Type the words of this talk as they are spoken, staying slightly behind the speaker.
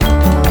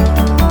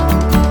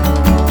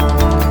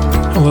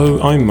Hello,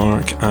 I'm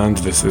Mark, and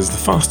this is the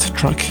Fast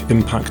Track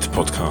Impact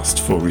podcast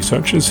for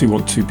researchers who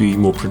want to be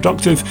more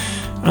productive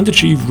and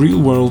achieve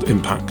real-world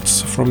impacts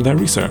from their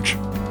research.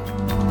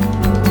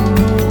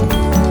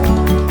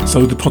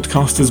 So the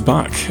podcast is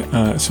back.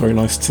 It's very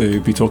nice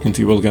to be talking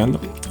to you all again.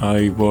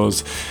 I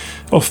was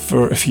off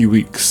for a few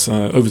weeks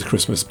over the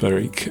Christmas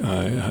break.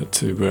 I had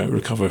to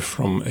recover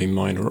from a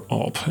minor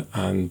op,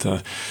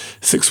 and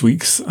 6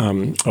 weeks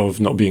of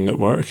not being at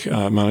work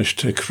managed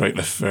to create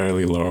a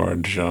fairly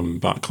large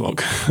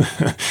backlog.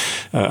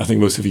 I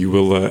think most of you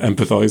will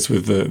empathise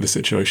with the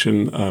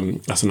situation.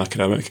 As an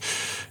academic,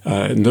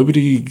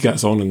 nobody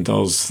gets on and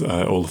does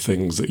all the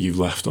things that you've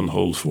left on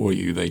hold for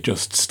you. They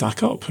just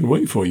stack up and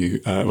wait for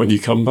you when you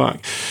come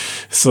back.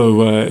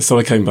 So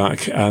I came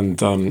back,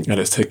 and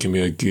it's taken me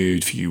a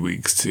good few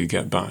weeks to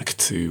get back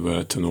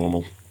to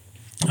normal.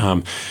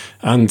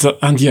 When do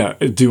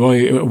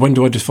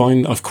I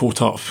define I've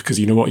caught up? Because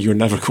you know what, you're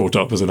never caught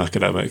up as an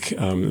academic.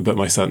 But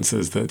my sense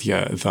is that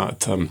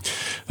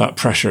that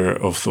pressure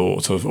of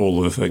thought of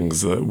all of the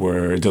things that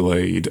were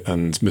delayed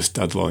and missed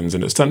deadlines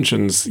and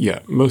extensions,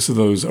 most of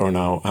those are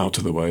now out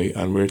of the way,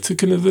 and we're to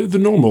kind of the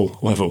normal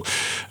level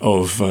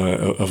of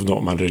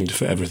not managing to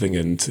fit everything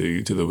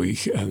into the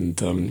week,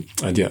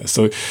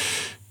 so.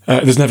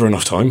 There's never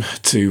enough time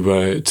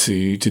to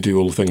do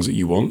all the things that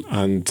you want,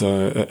 and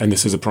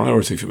this is a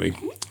priority for me.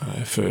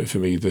 For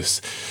me,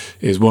 this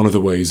is one of the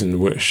ways in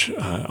which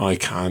I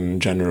can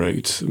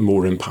generate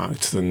more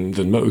impact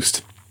than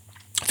most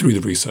through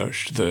the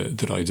research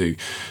that I do,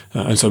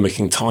 and so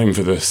making time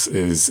for this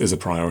is a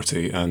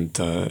priority,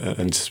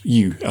 and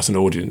you as an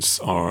audience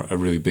are a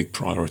really big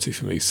priority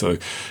for me. So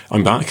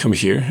I'm back. I'm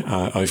here.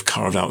 I've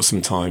carved out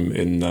some time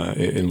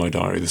in my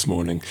diary this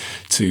morning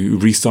to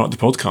restart the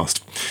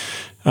podcast.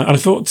 And I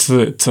thought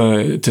that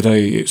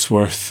today it's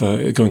worth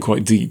going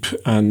quite deep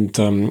and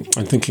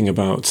thinking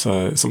about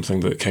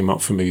something that came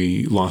up for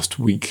me last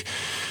week.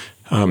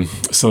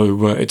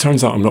 It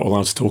turns out I'm not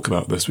allowed to talk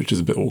about this, which is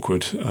a bit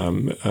awkward.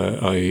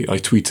 I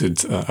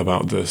tweeted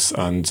about this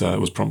and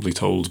was promptly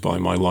told by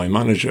my line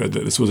manager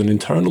that this was an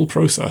internal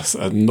process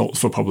and not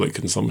for public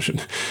consumption.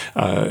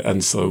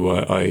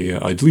 So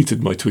I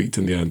deleted my tweet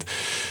in the end.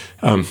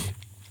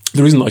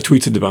 The reason I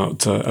tweeted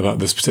about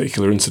this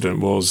particular incident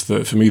was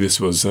that for me this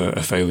was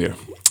a failure.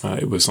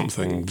 It was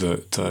something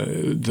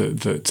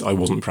that I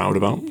wasn't proud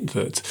about,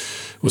 that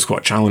was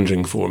quite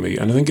challenging for me.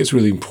 And I think it's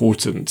really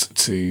important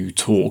to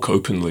talk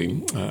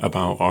openly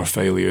about our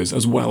failures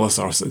as well as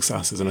our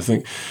successes. And I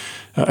think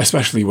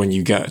especially when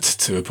you get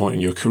to a point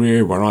in your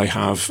career where I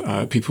have,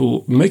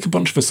 people make a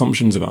bunch of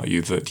assumptions about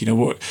you that, you know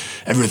what,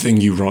 everything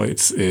you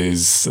write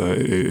is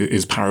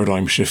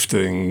paradigm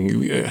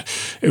shifting,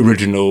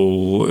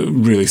 original,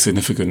 really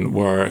significant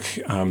work.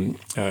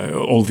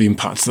 All the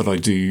impacts that I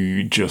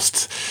do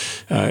just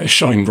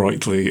shine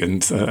brightly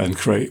and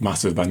create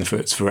massive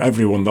benefits for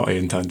everyone that I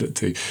intend it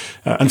to.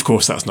 And of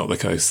course, that's not the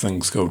case.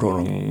 Things go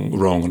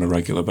wrong on a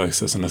regular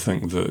basis. And I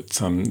think that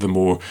the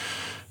more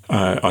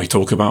I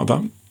talk about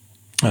that,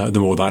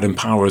 the more that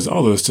empowers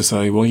others to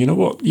say, well, you know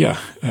what?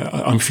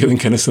 I'm feeling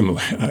kind of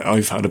similar.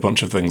 I've had a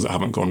bunch of things that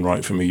haven't gone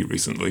right for me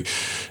recently,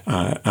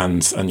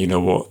 and you know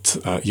what?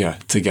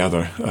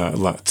 Together,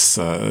 let's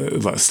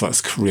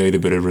create a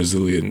bit of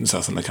resilience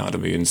as an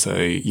academy and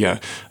say,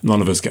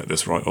 none of us get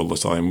this right all the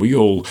time. We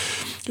all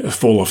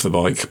fall off the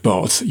bike,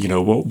 but you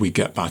know what? We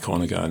get back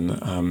on again.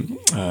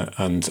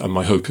 And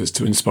my hope is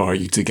to inspire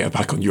you to get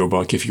back on your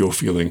bike if you're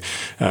feeling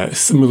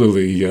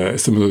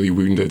similarly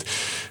wounded.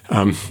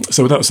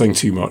 So without saying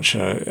too much,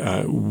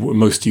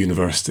 most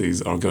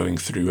universities are going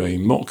through a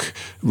mock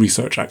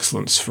research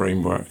excellence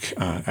framework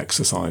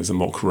exercise, a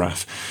mock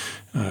REF,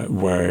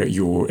 where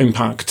your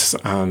impacts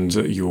and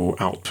your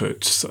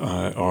outputs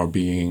are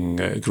being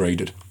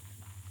graded.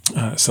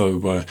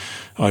 So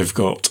I've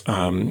got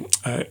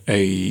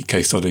a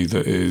case study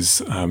that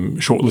is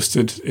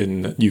shortlisted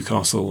in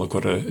Newcastle. I've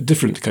got a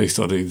different case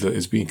study that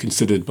is being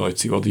considered by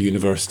 2 other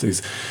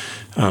universities.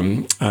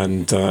 And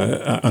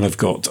I've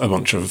got a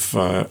bunch of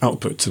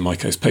outputs, in my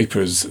case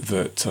papers,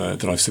 that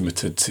I've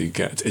submitted to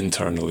get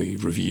internally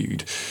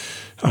reviewed.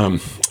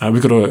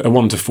 We've got a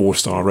 1 to 4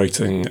 star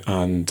rating,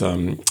 and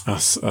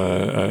as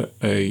a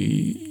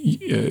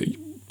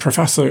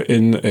professor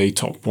in a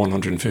top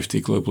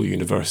 150 global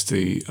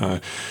university,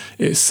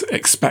 it's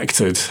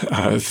expected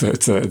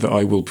that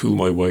I will pull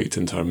my weight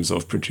in terms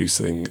of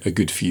producing a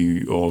good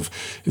few of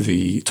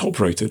the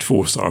top-rated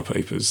 4-star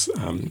papers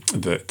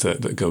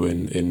that go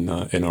in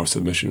our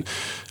submission.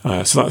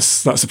 So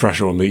that's the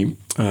pressure on me.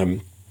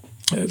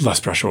 Less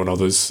pressure on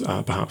others,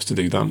 perhaps, to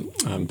do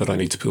that, but I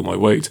need to pull my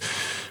weight.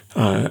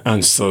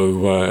 And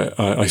so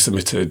I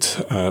submitted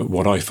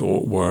what I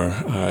thought were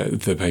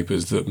the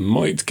papers that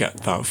might get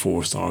that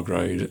 4-star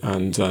grade,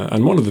 and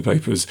one of the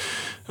papers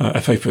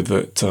a paper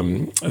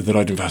that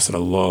I'd invested a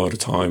lot of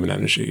time and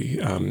energy,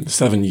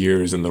 7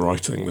 years in the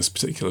writing this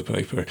particular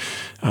paper,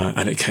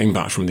 and it came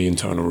back from the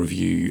internal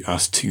review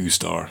as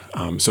 2-star.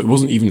 So it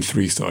wasn't even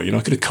 3-star.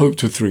 I could have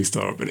coped with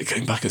 3-star, but it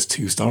came back as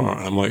 2-star,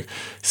 and I'm like,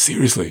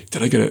 seriously,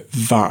 did I get it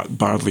that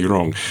badly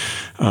wrong?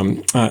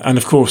 And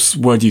of course,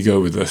 where do you go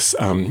with this?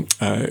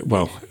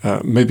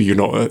 Maybe you're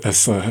not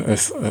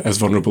as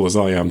vulnerable as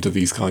I am to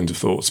these kinds of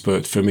thoughts,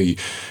 but for me,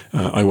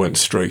 I went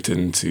straight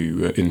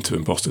into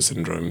imposter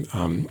syndrome.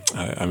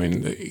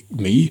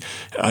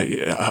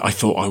 I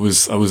thought I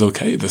was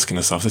okay at this kind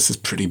of stuff. This is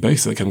pretty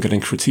basic. I'm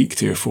getting critiqued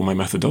here for my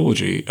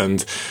methodology,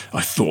 and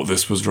I thought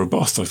this was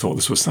robust. I thought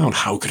this was sound.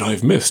 How could I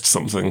have missed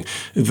something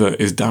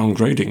that is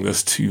downgrading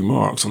this 2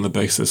 marks on the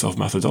basis of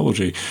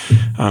methodology?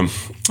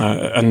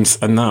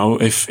 And now,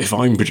 if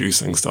I'm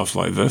producing stuff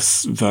like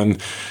this, then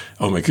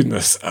oh my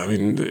goodness,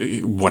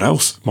 what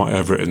else might I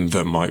have written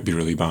that might be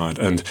really bad?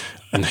 And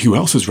who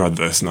else has read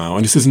this now?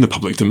 And this is in the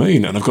public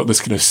domain, and I've got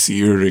this kind of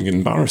searing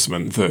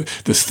embarrassment that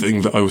this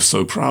thing that I was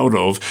so proud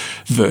of,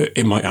 that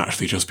it might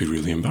actually just be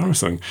really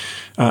embarrassing.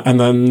 And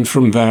then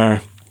from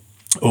there,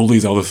 all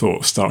these other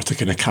thoughts start to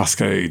kind of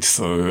cascade.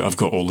 So I've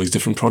got all these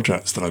different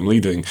projects that I'm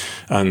leading,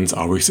 and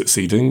are we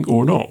succeeding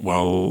or not?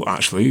 Well,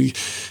 actually,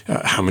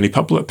 how many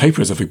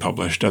papers have we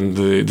published? And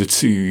the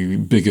 2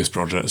 biggest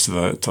projects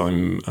that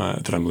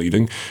I'm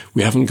leading,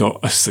 we haven't got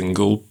a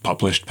single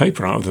published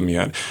paper out of them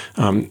yet.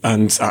 And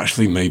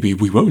actually, maybe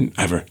we won't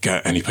ever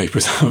get any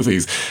papers out of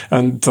these.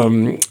 And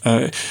then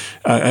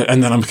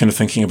I'm kind of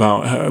thinking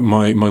about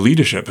my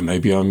leadership, and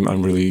maybe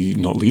I'm really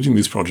not leading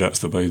these projects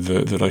the way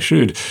that I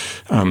should.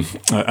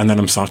 And then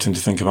I'm starting to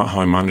think about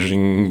how I'm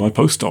managing my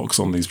postdocs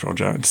on these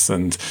projects,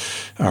 and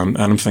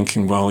I'm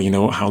thinking, well,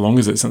 how long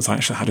is it since I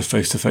actually had a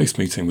face-to-face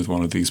meeting with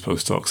one of these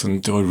postdocs,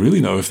 and do I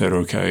really know if they're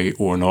okay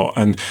or not?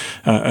 And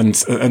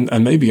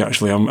maybe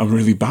actually I'm a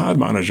really bad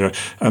manager,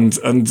 and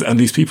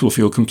these people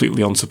feel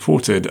completely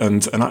unsupported,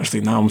 and actually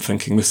now I'm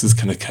thinking this is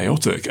kind of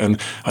chaotic, and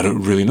I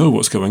don't really know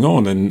what's going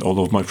on in all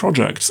of my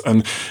projects,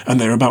 and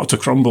they're about to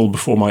crumble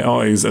before my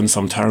eyes, and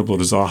some terrible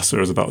disaster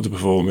is about to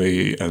befall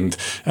me, and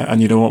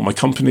you know what, my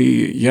company.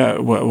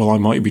 I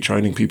might be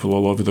training people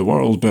all over the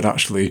world, but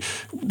actually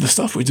the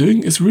stuff we're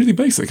doing is really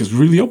basic, it's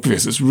really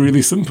obvious, it's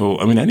really simple.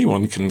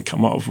 Anyone can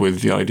come up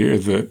with the idea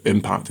that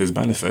impact is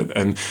benefit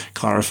and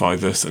clarify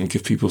this and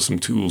give people some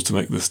tools to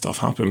make this stuff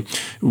happen.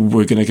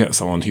 We're going to get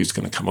someone who's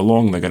going to come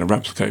along, they're going to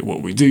replicate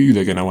what we do,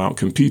 they're going to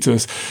outcompete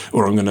us,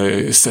 or I'm going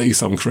to say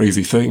some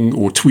crazy thing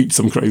or tweet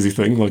some crazy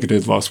thing like I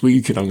did last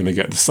week, and I'm going to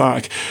get the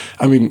sack.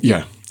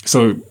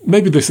 So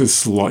maybe this is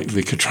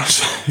slightly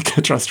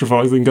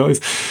catastrophizing,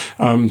 guys.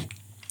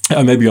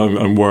 And maybe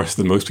I'm worse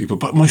than most people,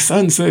 but my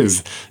sense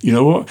is, you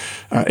know what?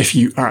 If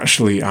you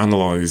actually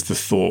analyse the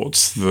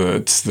thoughts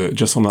that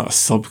just on that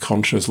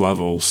subconscious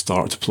level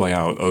start to play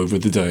out over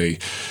the day,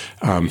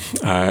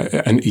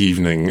 an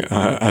evening,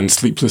 and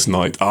sleepless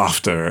night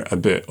after a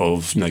bit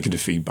of negative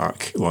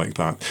feedback like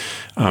that,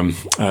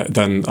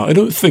 then I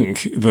don't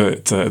think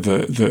that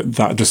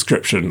that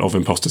description of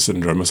imposter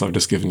syndrome, as I've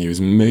just given you,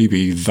 is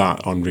maybe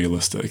that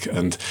unrealistic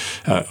and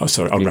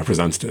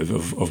unrepresentative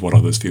of what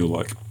others feel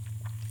like.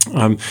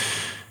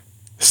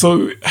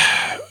 So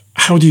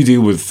how do you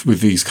deal with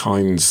these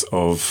kinds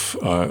of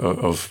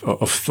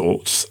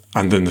thoughts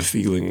and then the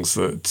feelings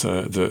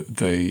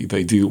that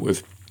they deal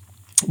with?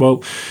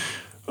 Well,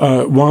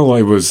 while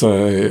I was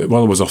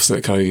off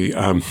sick, I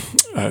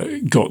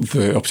got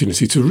the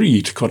opportunity to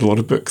read quite a lot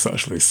of books,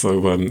 actually.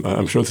 So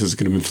I'm sure this is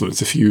going to influence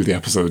a few of the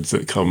episodes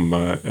that come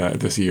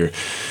this year.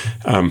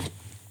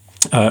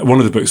 One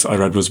of the books that I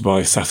read was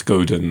by Seth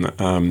Godin,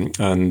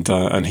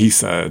 and he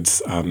said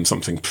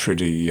something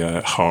pretty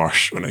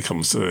harsh when it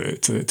comes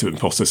to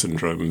imposter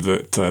syndrome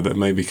that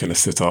made me kind of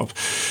sit up.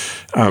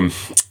 And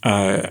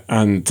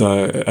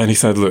he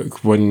said,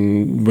 look,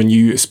 when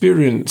you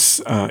experience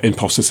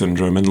imposter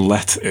syndrome and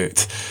let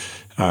it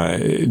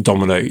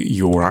dominate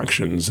your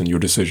actions and your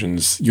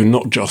decisions, you're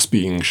not just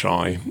being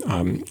shy.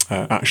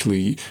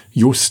 Actually,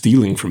 you're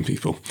stealing from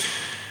people.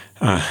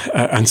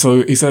 And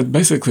so he said,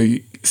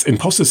 basically,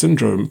 imposter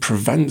syndrome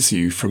prevents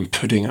you from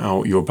putting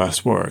out your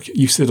best work.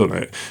 You sit on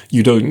it.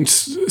 You don't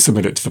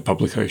submit it for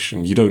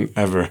publication. You don't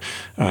ever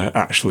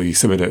actually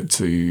submit it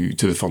to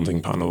the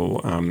funding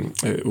panel,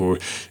 or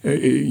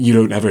you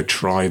don't ever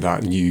try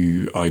that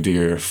new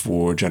idea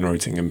for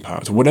generating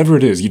impact. Or whatever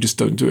it is, you just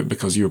don't do it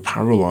because you're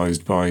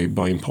paralyzed by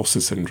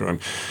imposter syndrome.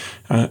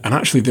 And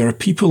actually, there are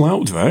people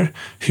out there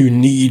who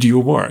need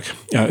your work.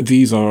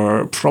 These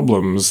are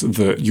problems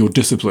that your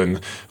discipline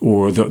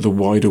or the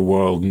wider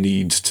world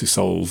needs to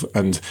solve.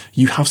 And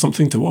you have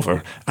something to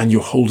offer, and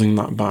you're holding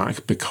that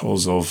back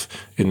because of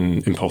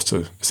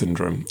imposter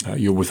syndrome.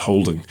 You're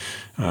withholding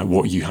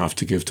what you have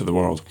to give to the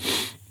world.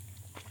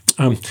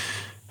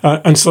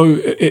 And so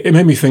it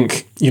made me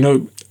think,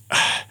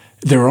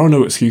 there are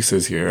no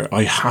excuses here.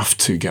 I have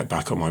to get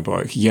back on my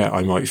bike. Yeah,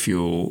 I might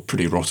feel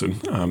pretty rotten,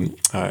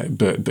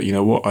 but you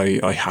know what?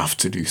 I have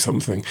to do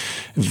something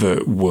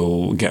that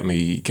will get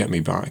me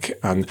back.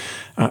 And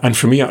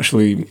for me,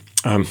 actually,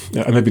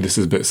 maybe this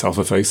is a bit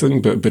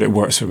self-effacing, but it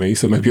works for me,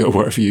 so maybe it'll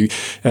work for you.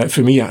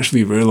 For me,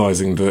 actually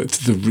realising that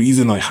the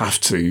reason I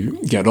have to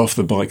get off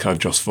the bike I've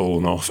just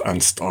fallen off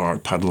and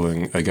start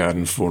pedalling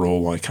again for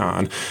all I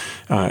can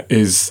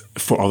is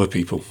for other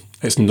people.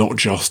 It's not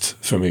just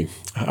for me.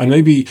 And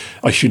maybe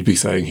I should be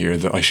saying here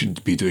that I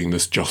should be doing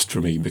this just for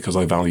me because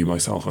I value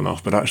myself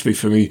enough. But actually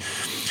for me,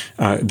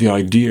 the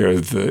idea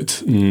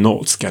that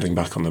not getting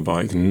back on the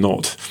bike,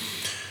 not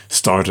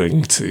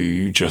starting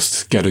to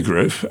just get a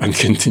grip and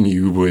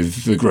continue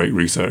with the great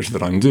research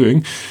that I'm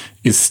doing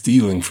is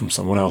stealing from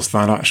someone else.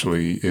 That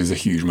actually is a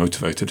huge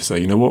motivator to say,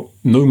 you know what,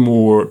 no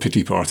more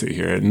pity party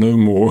here, no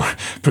more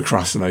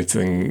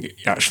procrastinating,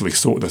 actually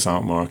sort this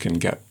out, Mark,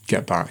 and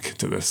get back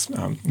to this,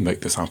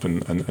 make this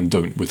happen, and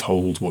don't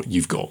withhold what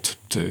you've got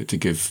to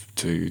give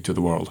to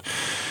the world.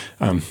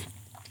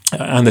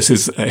 And this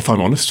is, if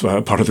I'm honest,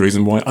 part of the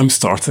reason why I'm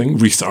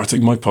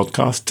restarting my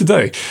podcast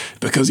today,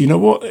 because you know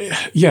what?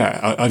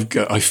 Yeah,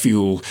 I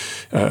feel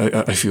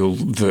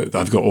that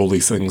I've got all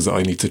these things that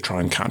I need to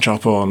try and catch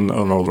up on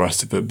all the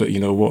rest of it. But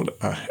you know what?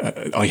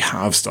 I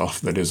have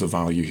stuff that is of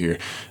value here,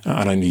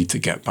 and I need to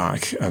get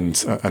back and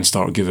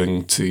start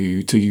giving to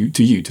you,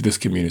 to this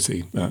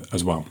community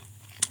as well.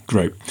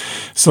 Great.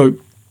 So.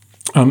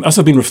 As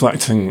I've been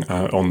reflecting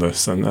on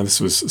this, and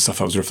this was stuff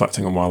I was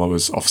reflecting on while I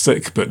was off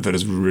sick, but that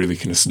has really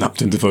kind of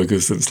snapped into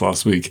focus since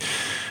last week,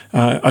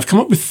 I've come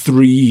up with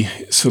 3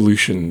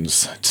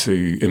 solutions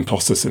to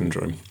imposter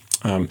syndrome.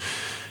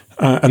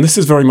 And this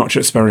is very much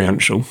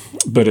experiential,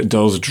 but it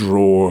does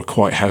draw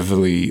quite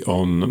heavily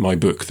on my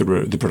book,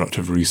 The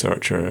Productive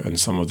Researcher, and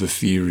some of the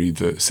theory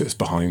that sits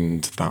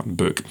behind that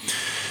book.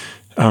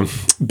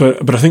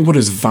 But I think what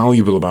is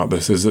valuable about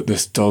this is that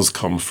this does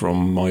come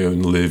from my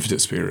own lived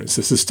experience.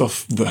 This is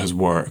stuff that has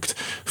worked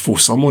for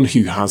someone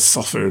who has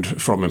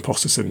suffered from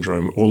imposter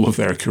syndrome all of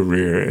their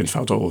career, in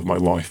fact, all of my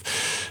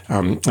life,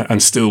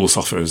 and still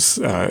suffers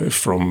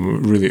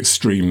from really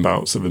extreme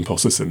bouts of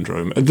imposter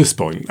syndrome at this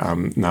point,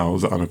 now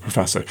that I'm a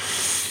professor.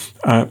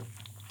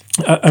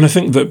 And I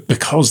think that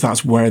because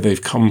that's where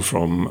they've come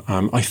from,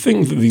 I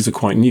think that these are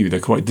quite new, they're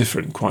quite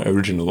different, quite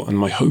original, and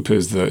my hope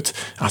is that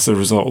as a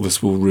result,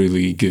 this will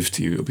really give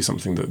to you. It'll be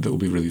something that will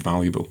be really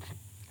valuable.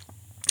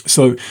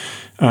 So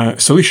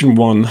solution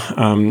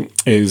 1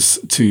 is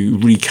to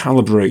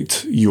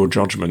recalibrate your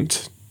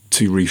judgment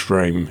to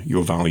reframe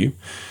your value.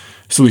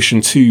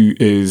 Solution 2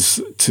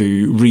 is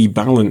to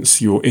rebalance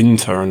your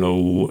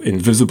internal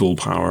invisible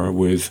power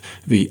with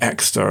the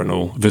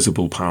external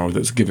visible power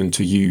that's given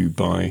to you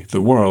by the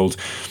world.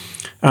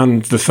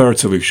 And the third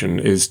solution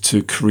is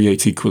to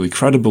create equally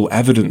credible,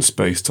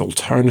 evidence-based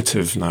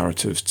alternative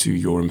narratives to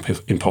your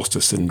imposter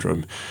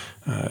syndrome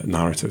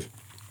narrative.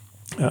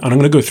 And I'm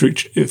going to go through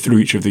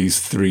each of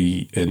these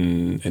 3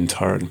 in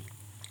turn.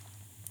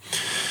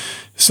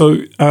 So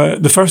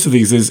the first of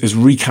these is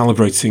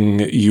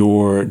recalibrating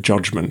your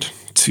judgment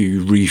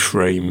to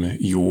reframe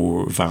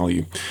your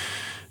value.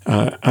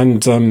 I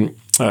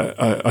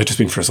just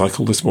been for a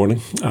cycle this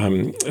morning.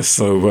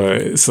 So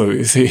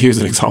here's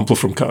an example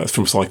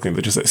from cycling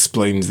that just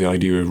explains the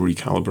idea of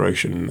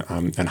recalibration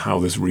and how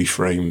this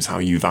reframes how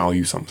you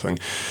value something.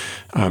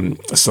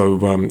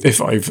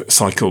 If I've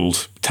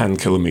cycled 10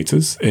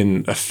 kilometers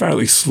in a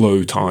fairly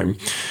slow time,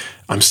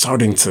 I'm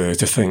starting to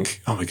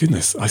think, oh my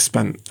goodness, I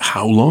spent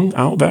how long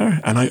out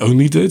there? And I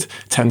only did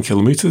 10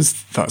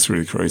 kilometers? That's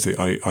really crazy.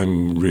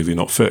 I'm really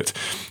not fit.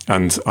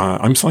 And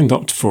I'm signed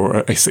up for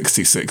a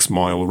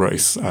 66-mile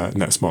race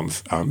next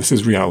month. This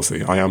is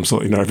reality. I am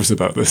slightly nervous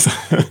about this.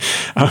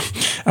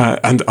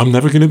 And I'm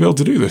never going to be able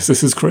to do this.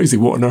 This is crazy.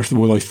 What on earth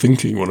was I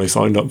thinking when I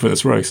signed up for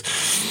this race?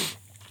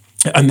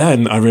 And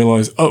then I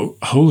realised, oh,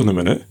 hold on a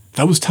minute.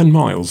 That was 10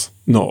 miles,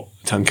 not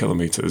 10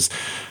 kilometers.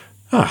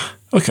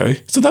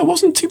 Okay, so that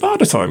wasn't too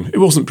bad a time. It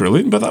wasn't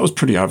brilliant, but that was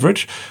pretty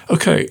average.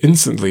 Okay,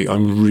 instantly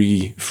I'm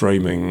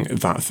reframing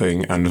that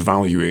thing and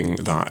valuing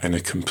that in a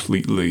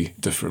completely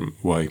different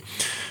way.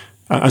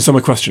 And so my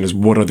question is,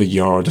 what are the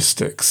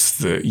yardsticks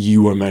that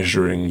you are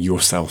measuring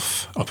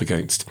yourself up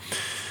against?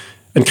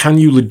 And can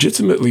you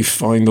legitimately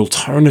find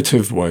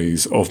alternative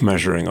ways of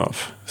measuring up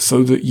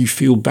so that you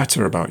feel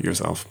better about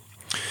yourself?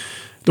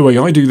 The way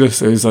I do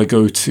this is I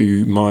go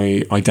to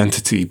my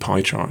identity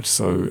pie chart.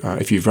 So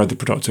if you've read The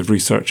Productive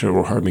Researcher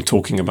or heard me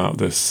talking about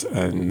this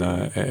in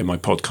my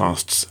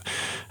podcasts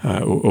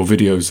or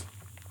videos,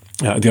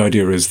 the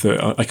idea is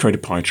that I create a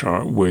pie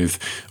chart with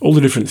all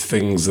the different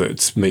things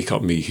that make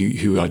up me,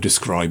 who I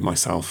describe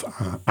myself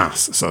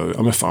as. So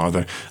I'm a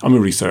father, I'm a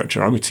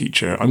researcher, I'm a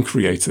teacher, I'm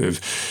creative,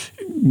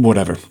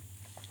 whatever.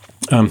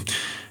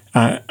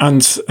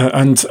 And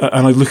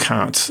I look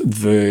at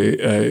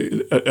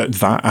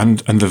that and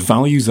the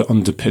values that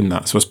underpin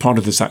that. So as part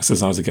of this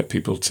exercise, I get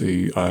people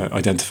to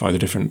identify the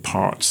different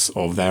parts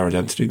of their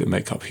identity that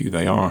make up who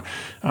they are,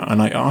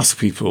 and I ask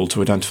people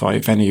to identify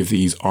if any of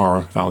these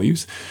are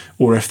values,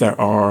 or if there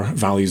are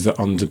values that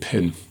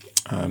underpin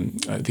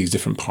these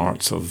different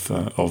parts of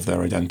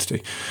their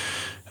identity.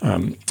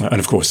 And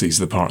of course,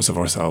 these are the parts of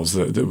ourselves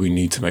that we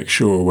need to make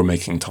sure we're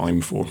making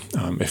time for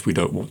if we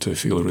don't want to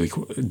feel a really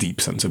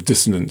deep sense of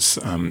dissonance,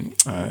 and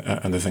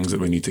the things that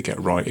we need to get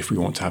right if we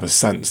want to have a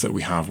sense that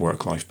we have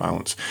work-life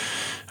balance.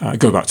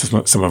 Go back to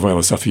some of my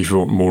other stuff if you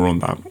want more on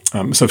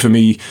that. So for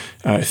me,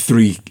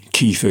 three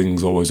key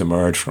things always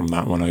emerge from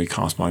that when I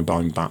cast my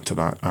mind back to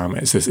that.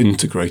 It's this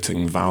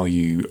integrating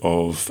value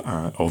of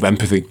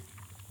empathy.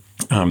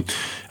 And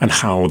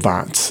how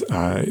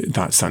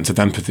that sense of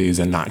empathy is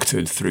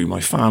enacted through my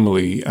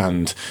family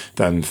and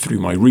then through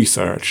my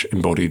research,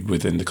 embodied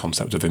within the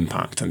concept of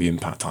impact and the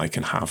impact I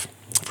can have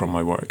from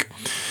my work.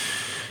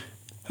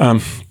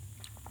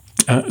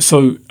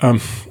 So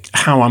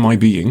how am I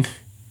being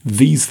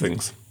these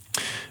things?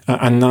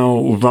 And now,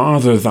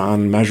 rather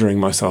than measuring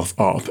myself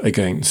up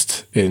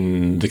against,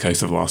 in the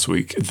case of last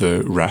week,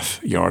 the ref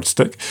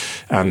yardstick,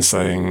 and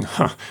saying,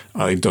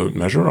 I don't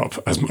measure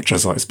up as much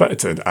as I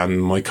expected,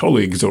 and my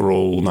colleagues are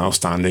all now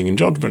standing in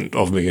judgment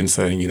of me and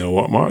saying, you know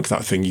what, Mark,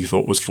 that thing you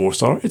thought was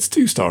 4-star, it's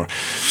 2-star.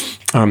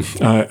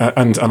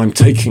 And I'm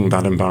taking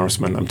that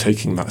embarrassment, I'm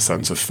taking that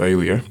sense of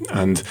failure,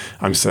 and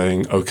I'm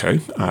saying, okay,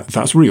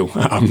 that's real.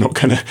 I'm not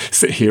going to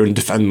sit here and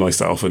defend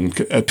myself and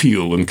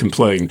appeal and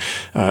complain.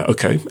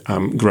 Okay,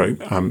 great.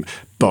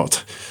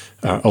 But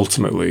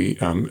ultimately,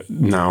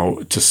 now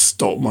to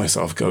stop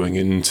myself going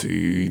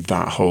into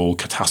that whole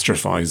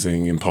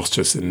catastrophizing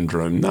imposter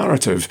syndrome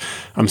narrative,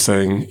 I'm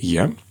saying,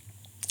 yeah.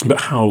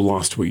 But how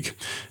last week?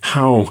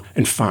 How,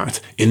 in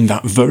fact, in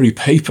that very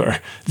paper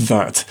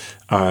that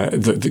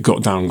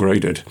got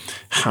downgraded,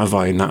 have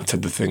I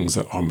enacted the things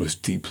that are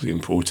most deeply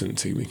important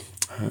to me?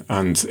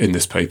 And in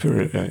this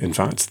paper, in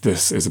fact,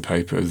 this is a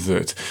paper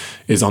that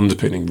is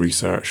underpinning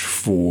research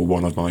for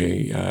one of my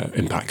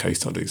impact case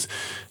studies.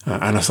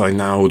 And as I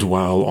now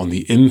dwell on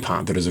the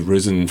impact that has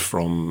arisen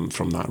from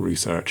that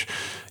research,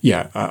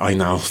 I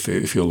now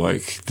feel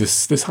like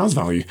this has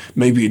value.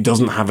 Maybe it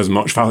doesn't have as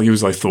much value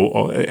as I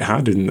thought it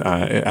had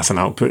as an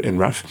output in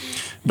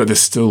ref, but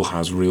this still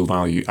has real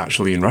value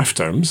actually in ref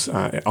terms,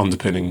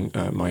 underpinning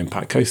my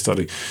impact case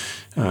study.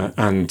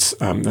 And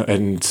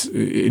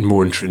in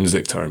more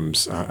intrinsic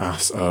terms,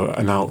 as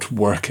an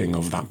outworking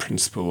of that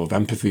principle of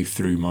empathy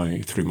through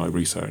my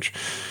research.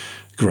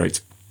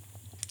 Great.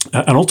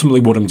 And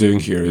ultimately what I'm doing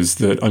here is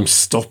that I'm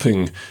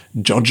stopping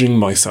judging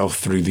myself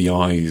through the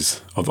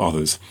eyes of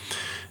others.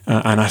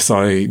 And as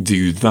I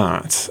do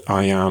that,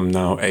 I am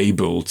now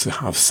able to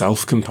have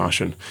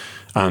self-compassion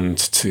and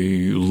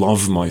to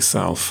love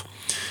myself.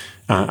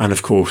 And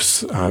of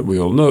course, we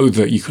all know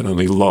that you can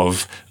only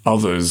love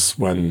others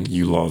when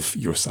you love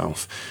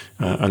yourself.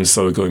 And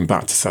so going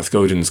back to Seth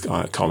Godin's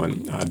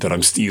comment that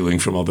I'm stealing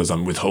from others,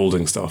 I'm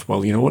withholding stuff.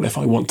 Well, you know what? If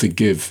I want to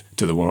give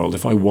to the world,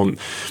 if I want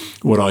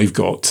what I've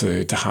got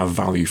to have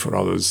value for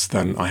others,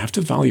 then I have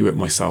to value it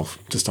myself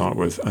to start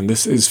with. And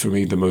this is, for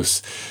me, the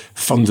most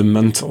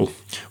fundamental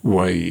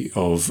way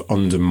of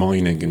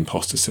undermining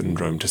imposter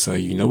syndrome, to say,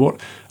 you know what?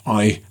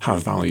 I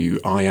have value,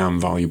 I am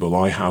valuable,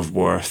 I have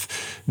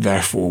worth.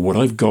 Therefore, what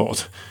I've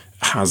got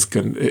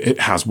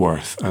has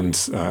worth and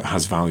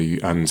has value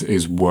and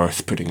is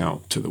worth putting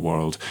out to the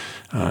world.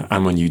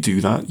 And when you do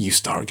that, you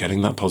start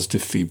getting that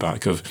positive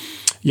feedback of,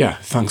 yeah,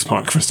 thanks,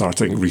 Mark, for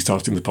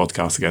restarting the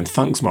podcast again.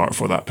 Thanks, Mark,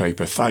 for that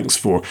paper. Thanks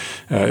for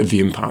the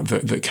impact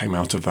that came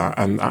out of that.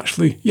 And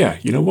actually, yeah,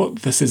 you know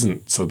what? This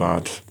isn't so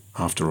bad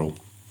after all.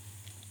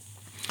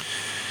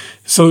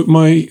 So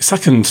my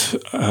second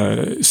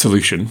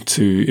solution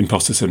to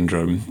imposter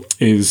syndrome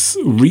is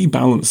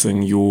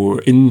rebalancing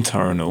your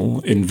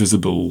internal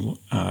invisible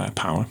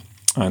power.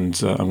 And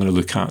I'm going to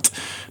look at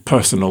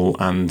personal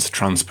and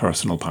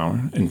transpersonal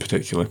power in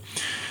particular,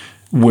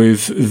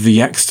 with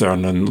the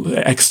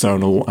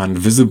external and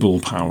visible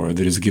power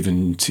that is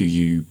given to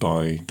you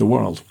by the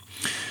world.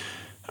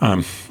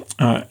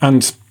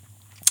 And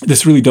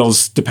this really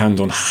does depend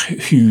on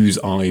whose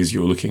eyes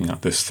you're looking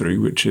at this through,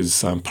 which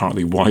is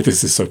partly why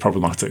this is so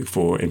problematic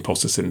for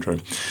imposter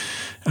syndrome.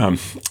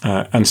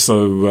 And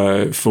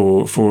so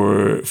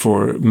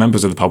for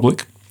members of the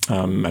public,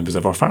 members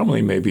of our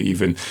family, maybe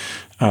even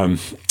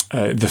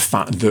the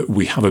fact that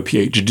we have a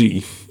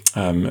PhD,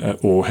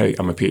 or hey,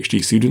 I'm a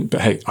PhD student, but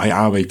hey, I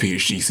am a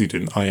PhD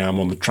student. I am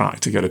on the track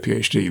to get a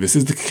PhD. This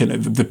is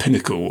the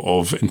pinnacle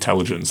of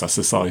intelligence as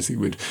society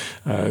would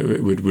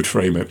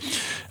frame it.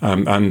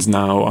 And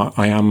now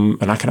I am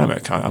an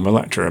academic. I'm a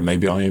lecturer.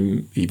 Maybe I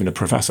am even a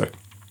professor.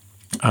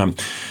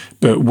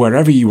 But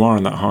wherever you are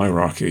in that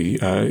hierarchy,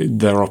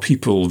 there are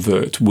people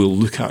that will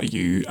look at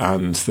you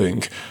and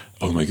think,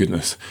 oh my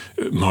goodness,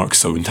 Mark's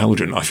so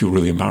intelligent. I feel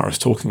really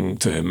embarrassed talking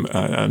to him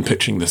and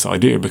pitching this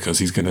idea because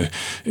he's going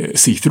to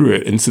see through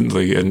it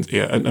instantly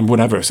and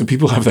whatever. So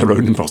people have their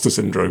own imposter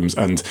syndromes,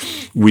 and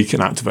we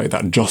can activate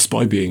that just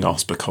by being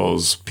us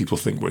because people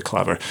think we're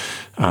clever.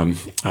 And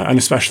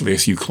especially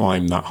as you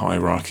climb that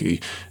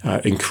hierarchy,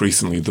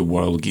 increasingly the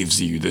world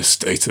gives you this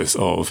status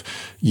of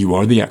you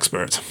are the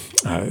expert,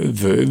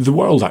 the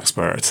world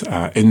expert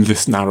in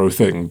this narrow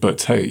thing.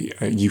 But hey,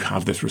 you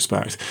have this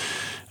respect.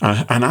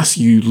 And as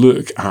you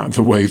look at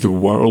the way the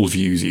world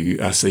views you,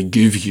 as they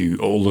give you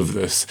all of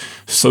this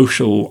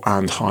social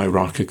and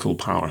hierarchical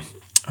power,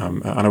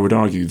 and I would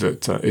argue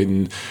that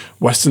in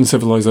Western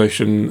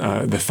civilization,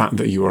 the fact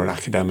that you are an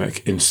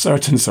academic in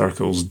certain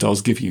circles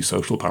does give you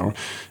social power.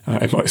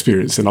 In my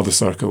experience, in other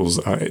circles,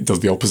 it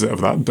does the opposite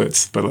of that.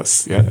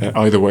 But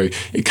either way,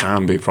 it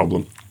can be a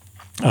problem.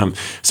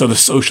 So the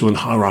social and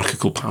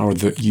hierarchical power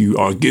that you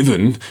are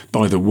given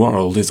by the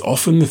world is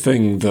often the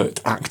thing that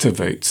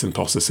activates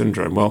imposter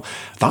syndrome. Well,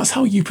 that's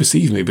how you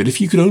perceive me. But if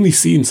you could only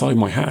see inside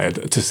my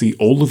head to see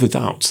all of the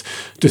doubts,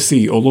 to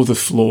see all of the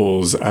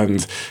flaws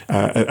and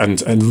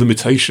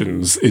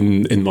limitations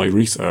in my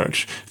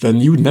research,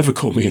 then you would never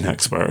call me an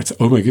expert.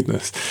 Oh my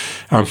goodness.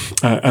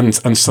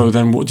 And so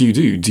then what do?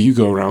 Do you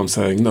go around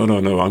saying, no,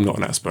 I'm not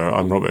an expert,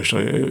 I'm rubbish?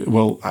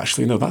 Well,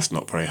 actually, no, that's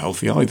not very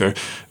healthy either.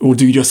 Or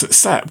do you just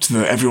accept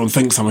that everyone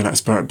thinks I'm an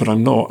expert, but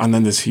I'm not, and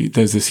then there's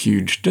this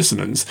huge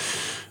dissonance?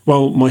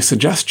 Well, my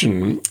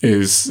suggestion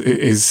is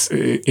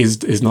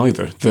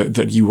neither.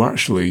 That you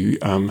actually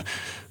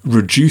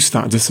reduce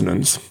that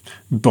dissonance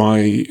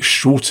by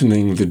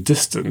shortening the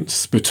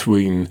distance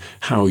between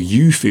how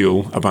you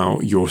feel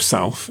about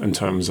yourself in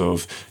terms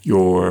of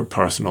your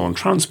personal and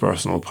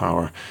transpersonal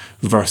power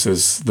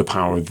versus the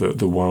power that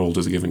the world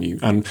has given you.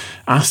 And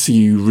as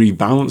you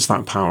rebalance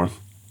that power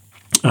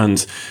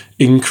and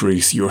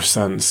increase your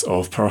sense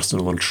of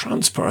personal and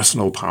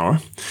transpersonal power,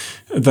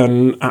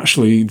 then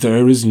actually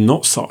there is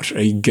not such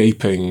a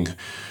gaping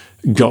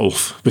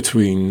gulf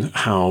between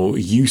how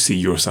you see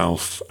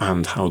yourself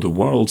and how the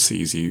world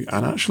sees you.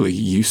 And actually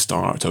you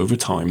start over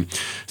time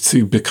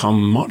to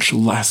become much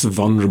less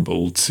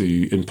vulnerable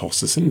to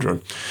imposter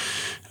syndrome.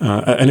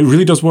 And it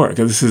really does work.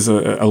 This is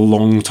a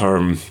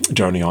long-term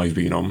journey I've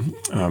been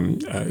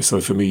on. So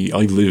for me,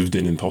 I lived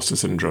in imposter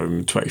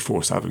syndrome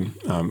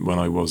 24/7 when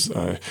I was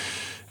an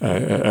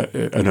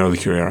early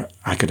career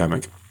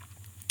academic.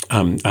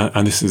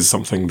 And this is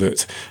something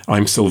that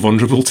I'm still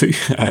vulnerable to,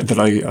 that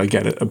I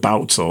get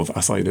bouts of,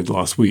 as I did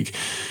last week.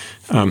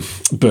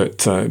 But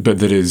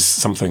that is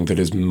something that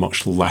is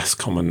much less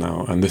common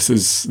now, and this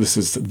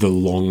is the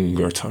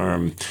longer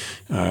term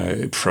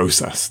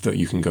process that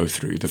you can go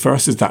through. The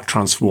first is that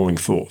transforming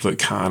thought that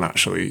can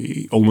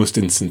actually almost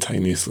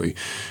instantaneously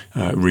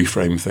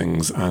reframe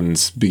things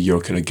and be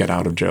your kind of get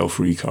out of jail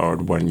free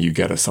card when you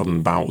get a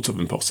sudden bout of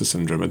imposter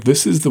syndrome. And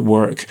this is the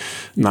work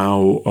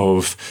now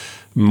of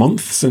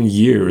months and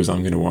years,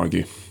 I'm going to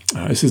argue.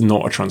 This is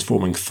not a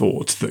transforming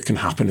thought that can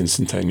happen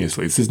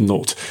instantaneously. This is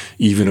not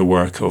even a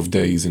work of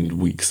days and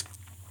weeks.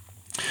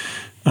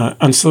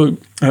 And so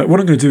what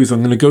I'm going to do is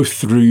I'm going to go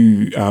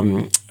through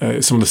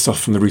some of the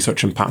stuff from the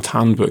Research Impact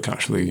Handbook,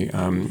 actually.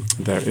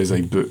 There is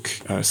a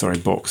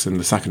box in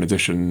the second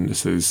edition.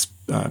 This is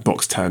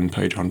box 10,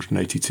 page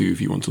 182,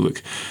 if you want to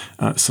look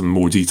at some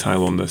more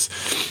detail on this.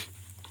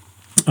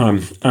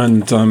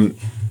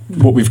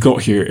 What we've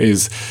got here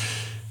is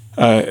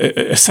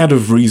a set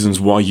of reasons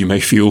why you may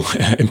feel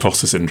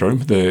imposter syndrome,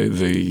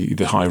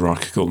 the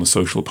hierarchical and the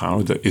social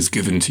power that is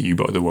given to you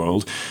by the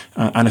world,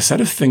 and a set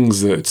of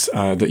things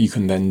that you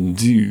can then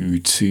do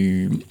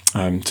to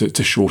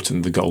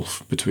shorten the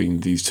gulf between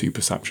these two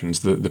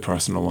perceptions, the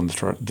personal and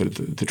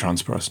the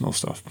transpersonal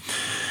stuff.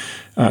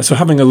 So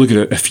having a look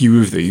at a few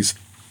of these.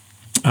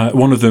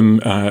 One of them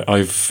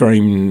I've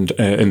framed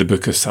in the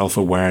book as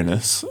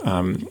self-awareness.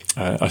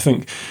 I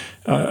think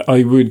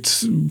I would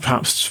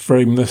perhaps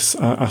frame this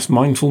as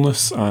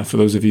mindfulness, for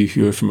those of you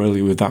who are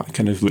familiar with that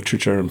kind of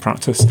literature and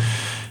practice.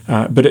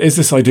 But it is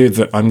this idea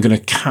that I'm going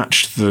to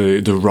catch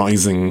the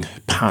rising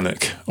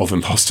panic of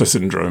imposter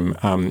syndrome,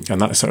 and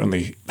that's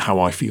certainly how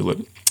I feel it,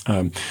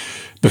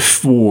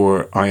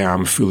 before I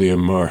am fully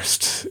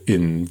immersed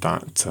in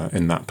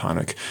that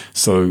panic.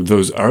 So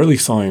those early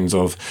signs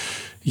of,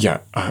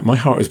 my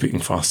heart is beating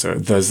faster.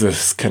 There's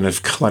this kind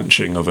of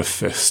clenching of a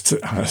fist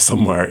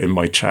somewhere in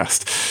my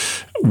chest.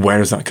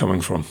 Where is that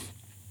coming from?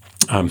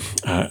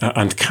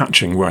 And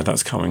catching where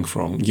that's coming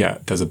from.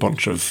 There's a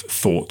bunch of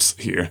thoughts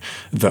here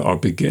that are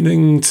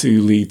beginning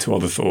to lead to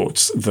other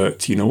thoughts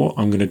that, you know what,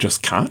 I'm going to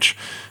just catch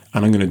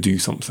and I'm going to do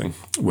something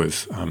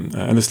with.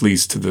 And this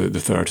leads to the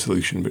third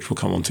solution, which we'll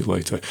come on to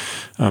later.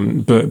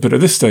 But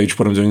at this stage,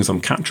 what I'm doing is I'm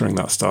capturing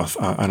that stuff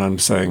and I'm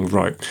saying,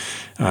 right,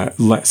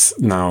 let's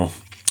now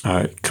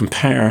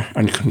compare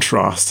and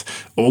contrast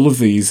all of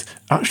these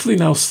actually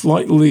now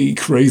slightly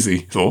crazy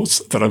thoughts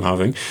that I'm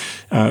having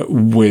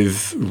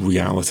with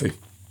reality.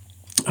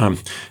 I'm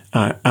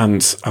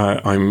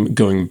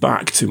going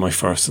back to my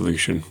first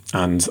solution,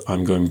 and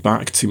I'm going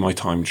back to my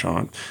time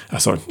chart,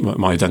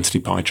 my identity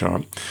pie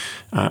chart,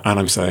 and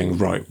I'm saying,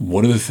 right,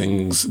 what are the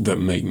things that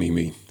make me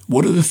me?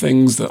 What are the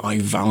things that I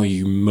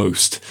value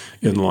most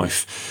in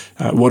life?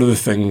 What are the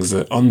things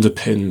that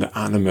underpin, that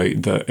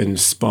animate, that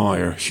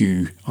inspire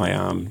who I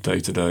am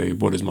day to day?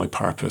 What is my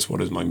purpose?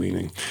 What is my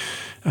meaning?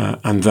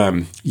 And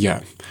then,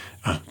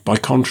 by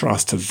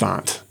contrast to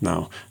that,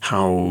 now,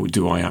 how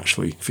do I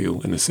actually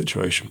feel in this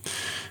situation?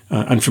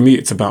 And for me,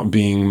 it's about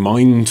being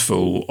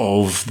mindful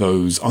of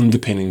those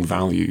underpinning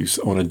values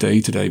on a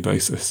day-to-day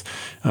basis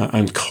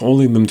and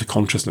calling them to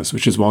consciousness,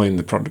 which is why in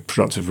the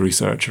Productive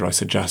Researcher, I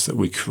suggest that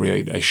we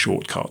create a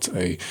shortcut,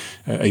 a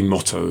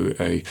motto,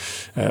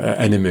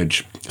 an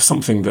image,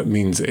 something that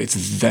means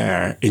it's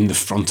there in the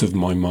front of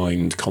my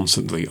mind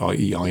constantly,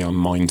 i.e. I am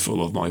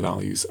mindful of my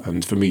values.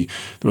 And for me,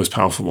 the most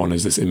powerful one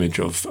is this image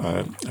of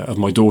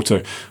my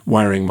daughter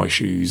wearing my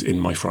shoes in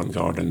my front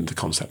garden, the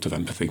concept of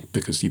empathy,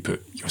 because you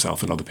put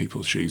yourself in other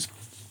people's shoes.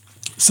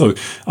 So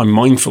I'm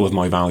mindful of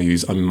my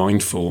values. I'm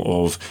mindful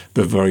of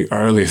the very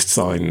earliest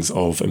signs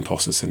of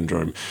imposter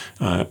syndrome,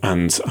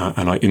 and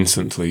I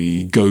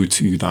instantly go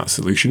to that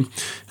solution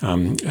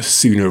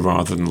sooner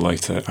rather than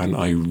later, and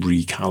I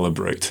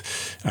recalibrate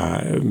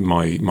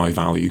my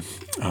value.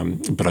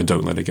 But I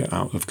don't let it get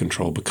out of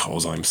control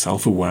because I'm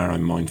self-aware,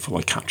 I'm mindful,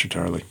 I catch it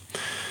early.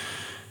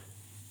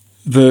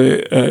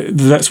 The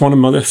next one on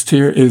my list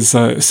here is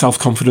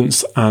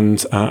self-confidence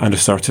and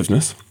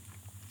assertiveness.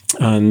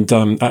 And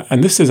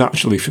this is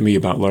actually for me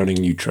about learning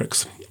new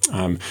tricks.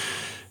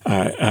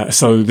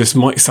 So this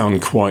might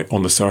sound quite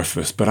on the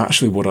surface, but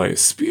actually what I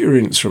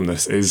experience from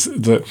this is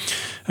that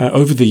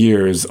over the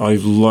years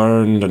I've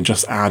learned and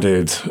just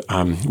added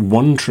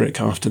one trick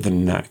after the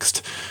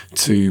next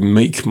to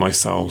make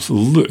myself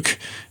look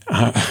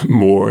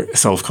more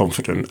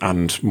self-confident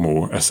and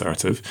more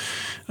assertive.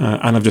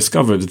 And I've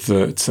discovered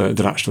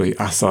that actually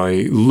as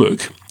I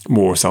look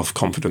more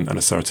self-confident and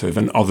assertive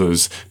and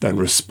others then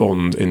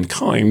respond in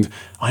kind,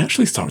 I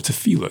actually start to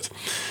feel it.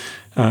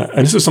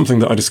 And this is something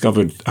that I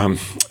discovered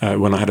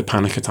when I had a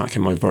panic attack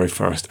in my very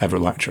first ever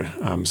lecture.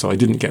 So I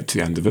didn't get to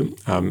the end of it.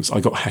 So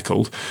I got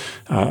heckled.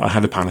 I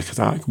had a panic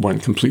attack,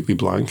 went completely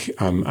blank,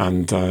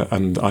 and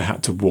I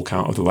had to walk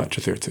out of the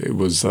lecture theatre. It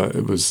was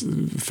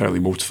fairly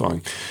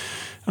mortifying.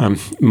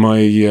 My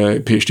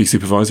PhD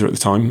supervisor at the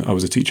time, I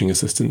was a teaching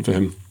assistant for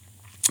him,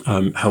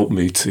 helped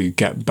me to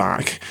get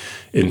back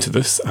into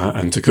this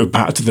and to go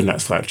back to the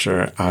next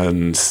lecture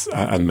and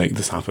make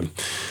this happen.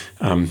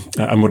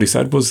 And what he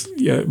said was,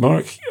 yeah,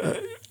 Mark,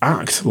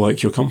 act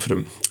like you're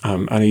confident.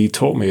 And he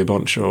taught me a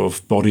bunch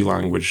of body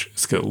language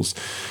skills.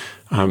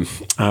 And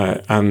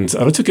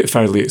I took it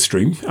fairly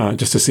extreme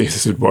just to see if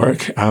this would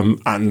work.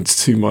 And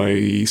to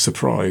my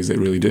surprise, it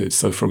really did.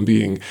 So from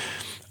being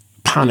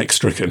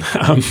panic-stricken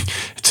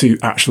to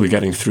actually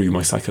getting through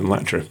my second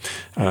lecture,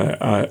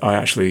 I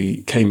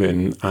actually came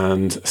in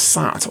and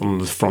sat on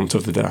the front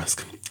of the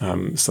desk.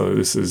 So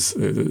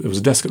there was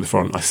a desk at the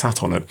front. I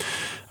sat on it.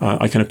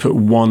 I kind of put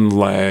one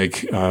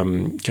leg,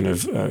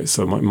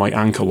 so my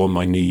ankle on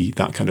my knee,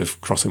 that kind of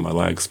crossing my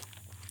legs.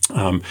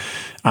 And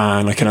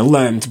I kind of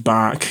leant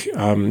back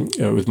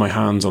with my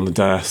hands on the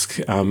desk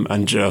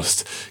and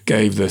just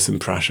gave this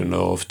impression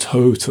of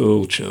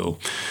total chill.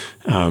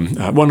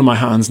 One of my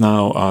hands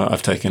now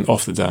I've taken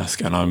off the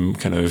desk, and I'm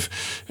kind of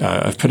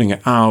putting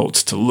it out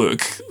to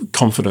look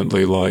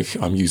confidently like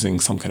I'm using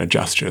some kind of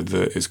gesture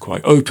that is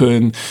quite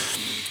open.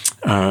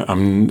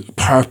 I'm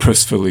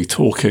purposefully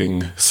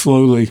talking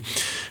slowly,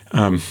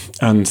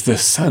 and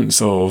this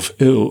sense of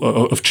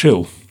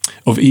chill,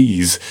 of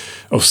ease,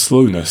 of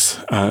slowness,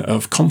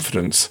 of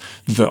confidence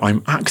that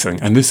I'm acting.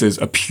 And this is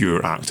a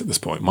pure act at this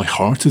point. My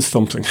heart is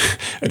thumping.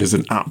 It is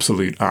an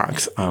absolute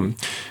act.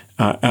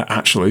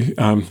 Actually,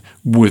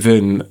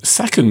 within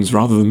seconds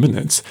rather than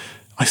minutes,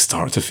 I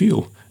start to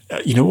feel,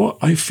 you know what?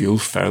 I feel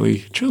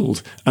fairly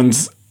chilled. And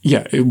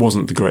yeah, it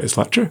wasn't the greatest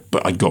lecture,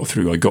 but I got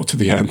through. I got to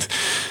the end.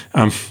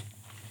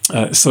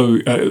 So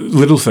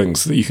little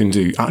things that you can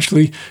do,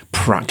 actually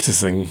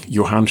practicing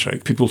your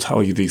handshake. People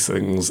tell you these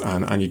things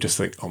and you just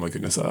think, oh my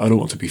goodness, I don't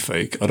want to be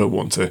fake. I don't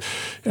want to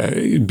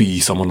be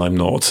someone I'm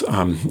not.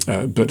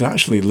 But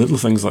actually little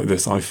things like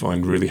this I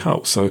find really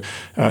help. So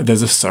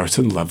there's a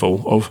certain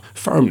level of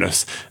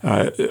firmness,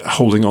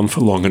 holding on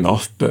for long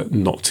enough, but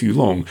not too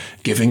long,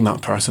 giving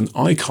that person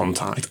eye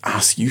contact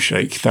as you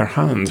shake their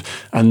hand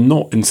and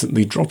not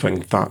instantly dropping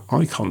that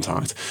eye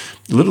contact.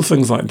 Little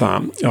things like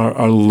that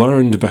are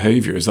learned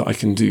behaviours that I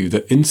can do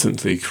that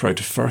instantly create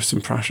a first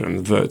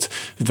impression that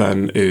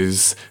then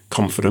is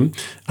confident,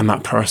 and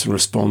that person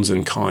responds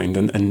in kind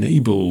and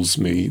enables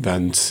me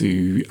then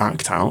to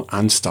act out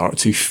and start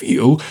to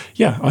feel,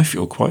 I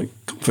feel quite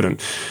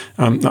confident.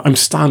 I'm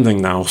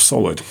standing now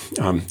solid,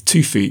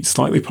 2 feet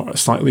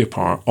slightly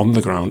apart on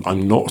the ground.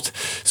 I'm not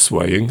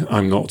swaying.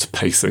 I'm not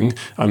pacing.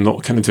 I'm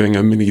not kind of doing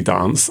a mini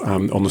dance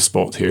on the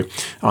spot here.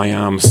 I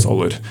am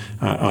solid.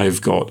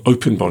 I've got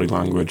open body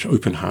language,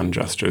 open hand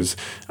gestures,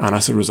 and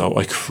as a result,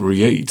 I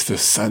create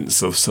this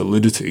sense of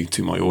solidity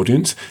to my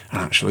audience,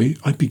 and actually,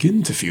 I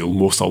begin to feel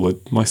more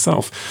solid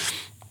myself.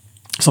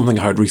 Something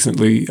I heard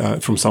recently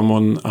from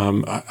someone,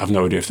 I have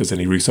no idea if there's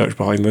any research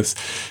behind this,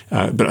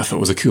 but I thought it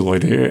was a cool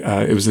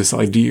idea. It was this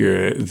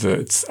idea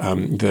that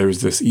there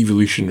is this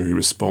evolutionary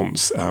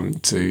response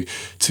to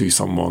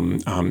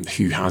someone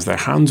who has their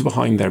hands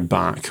behind their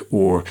back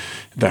or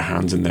their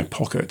hands in their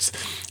pockets,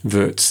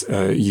 that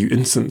you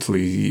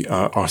instantly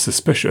are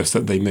suspicious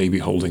that they may be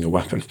holding a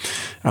weapon.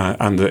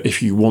 And that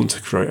if you want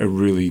to create a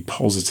really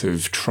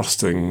positive,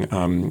 trusting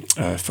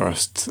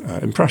first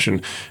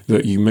impression,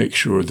 that you make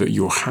sure that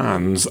your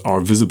hands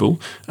are visible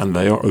and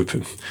they are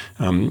open.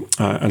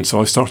 And so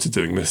I started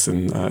doing this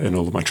in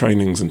all of my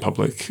trainings and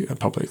public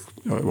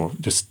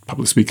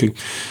speaking,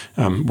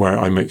 where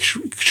I make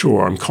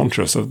sure I'm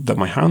conscious of that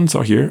my hands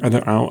are here and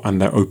they're out and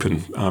they're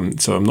open.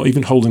 So I'm not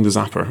even holding the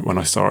zapper when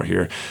I start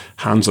here.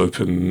 Hands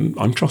open,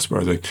 I'm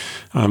trustworthy.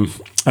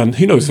 And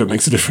who knows if it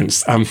makes a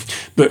difference.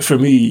 But for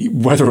me,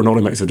 whether or not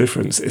it makes a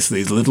difference, it's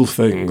these little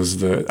things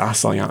that,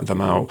 as I act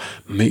them out,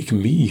 make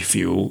me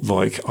feel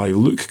like I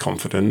look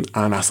confident.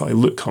 And as I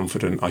look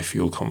confident, I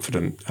feel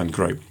confident and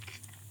great.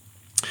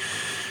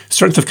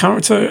 Strength of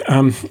character.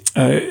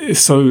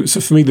 So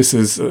for me, this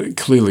is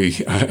clearly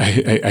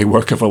a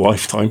work of a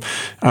lifetime.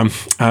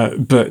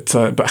 But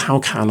how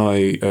can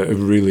I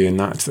really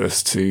enact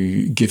this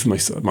to give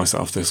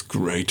myself this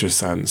greater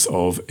sense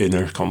of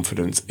inner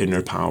confidence,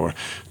 inner power,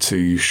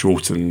 to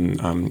shorten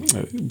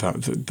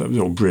that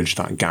or bridge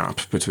that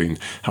gap between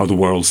how the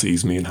world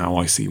sees me and how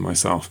I see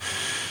myself?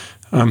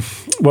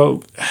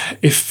 Well,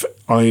 if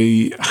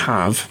I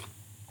have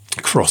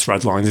crossed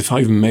red lines, if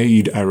I've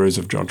made errors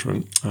of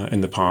judgment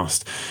in the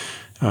past,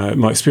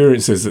 my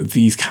experience is that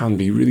these can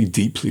be really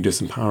deeply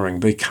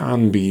disempowering. They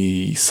can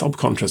be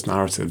subconscious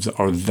narratives that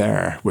are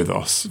there with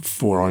us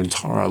for our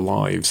entire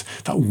lives.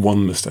 That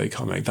one mistake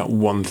I made, that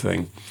one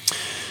thing.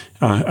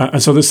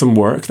 And so there's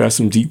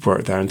some deep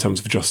work there in terms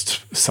of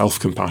just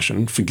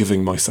self-compassion,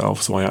 forgiving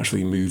myself so I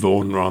actually move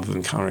on rather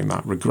than carrying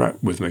that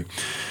regret with me.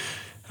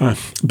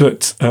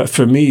 But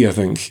for me, I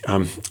think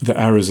the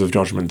errors of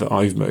judgment that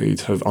I've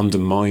made have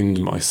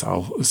undermined my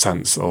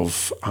sense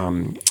of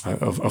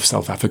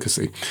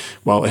self-efficacy.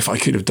 Well, if I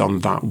could have done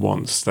that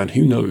once, then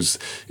who knows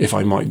if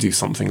I might do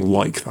something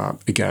like that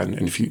again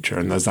in future.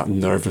 And there's that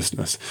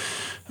nervousness.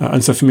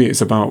 And so for me,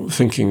 it's about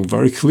thinking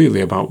very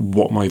clearly about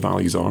what my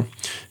values are,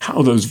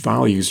 how those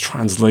values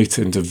translate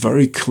into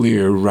very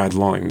clear red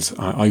lines.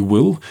 I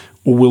will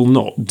or will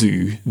not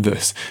do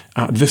this.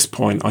 At this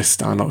point, I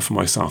stand up for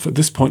myself. At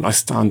this point, I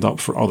stand up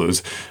for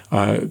others,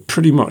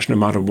 pretty much no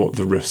matter what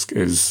the risk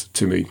is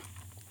to me.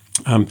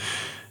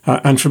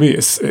 And for me,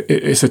 it's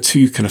a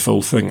two kind of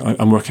fold thing.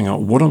 I'm working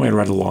out what are my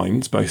red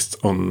lines based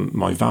on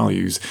my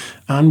values,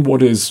 and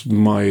what is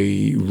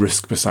my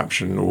risk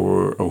perception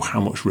or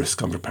how much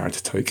risk I'm prepared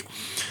to take.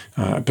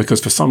 Because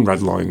for some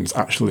red lines,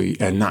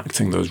 actually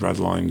enacting those red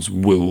lines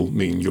will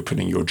mean you're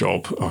putting your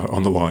job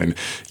on the line,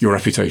 your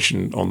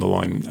reputation on the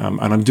line.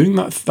 And I'm doing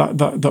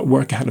that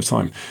work ahead of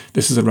time.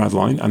 This is a red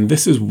line, and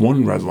this is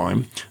one red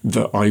line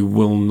that I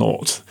will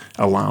not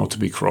allow to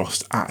be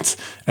crossed at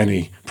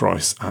any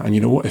price. And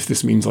you know what? If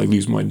this means I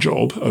lose my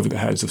job over the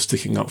heads of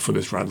sticking up for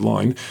this red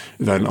line,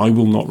 then I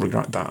will not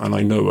regret that. And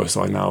I know as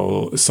I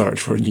now search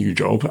for a new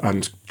job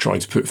and try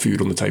to put food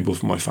on the table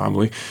for my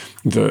family,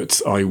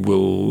 that I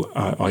will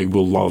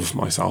love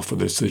myself for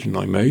the decision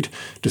I made,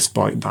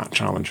 despite that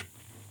challenge.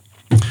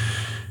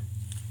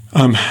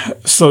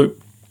 So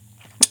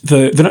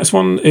the next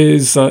one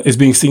is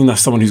being seen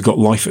as someone who's got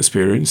life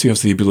experience, who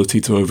has the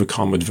ability to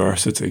overcome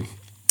adversity.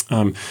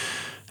 And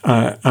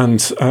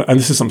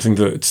this is something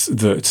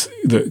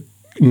that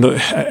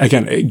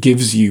again, it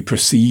gives you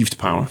perceived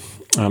power.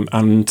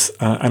 And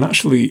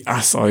actually,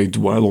 as I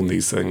dwell on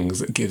these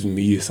things, it gives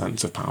me a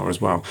sense of power as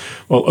well.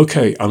 Well,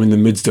 okay, I'm in the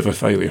midst of a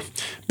failure.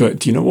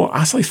 But you know what?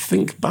 As I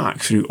think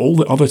back through all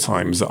the other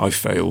times that I've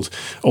failed,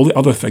 all the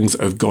other things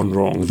that have gone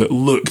wrong that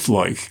looked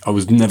like I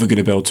was never going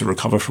to be able to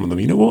recover from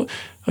them, you know what?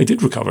 I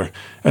did recover.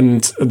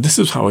 And this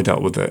is how I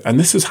dealt with it. And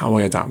this is how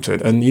I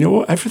adapted. And you know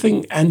what?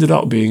 Everything ended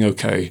up being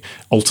okay,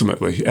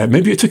 ultimately.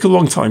 Maybe it took a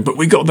long time, but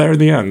we got there in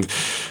the end.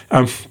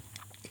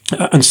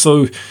 And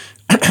so...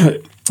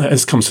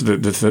 This comes to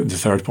the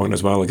third point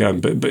as well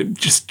again, but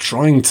just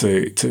trying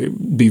to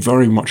be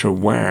very much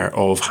aware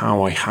of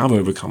how I have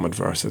overcome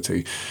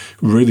adversity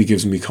really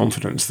gives me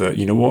confidence that,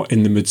 you know what,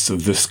 in the midst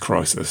of this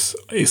crisis,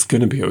 it's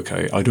going to be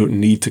okay. I don't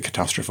need to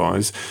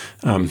catastrophize.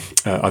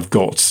 I've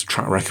got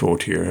track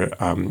record here.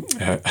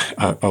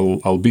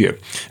 I'll be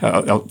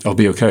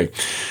okay.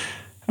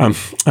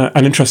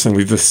 And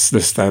interestingly,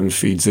 this then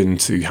feeds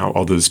into how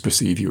others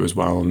perceive you as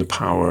well, and the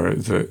power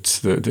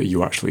that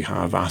you actually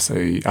have as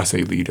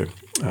a leader.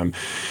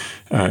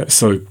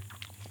 So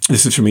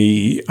this is for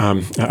me,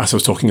 as I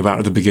was talking about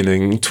at the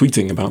beginning,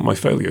 tweeting about my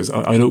failures.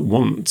 I don't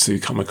want to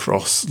come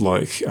across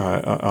like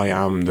I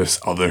am this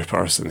other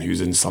person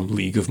who's in some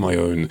league of my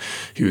own,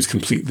 who's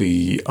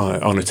completely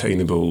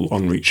unattainable,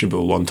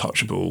 unreachable,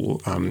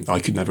 untouchable. I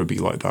could never be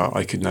like that.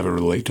 I could never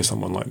relate to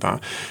someone like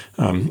that.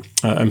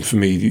 And for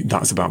me,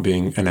 that's about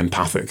being an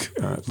empathic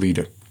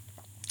leader.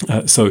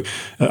 So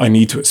I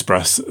need to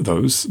express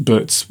those,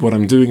 but what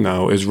I'm doing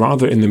now is,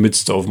 rather in the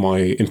midst of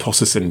my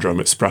imposter syndrome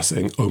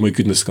expressing, oh my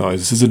goodness guys,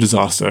 this is a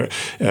disaster,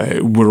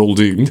 we're all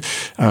doomed,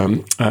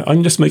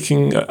 I'm just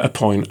making a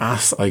point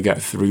as I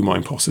get through my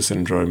imposter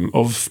syndrome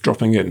of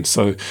dropping in.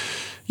 So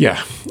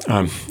yeah,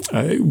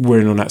 we're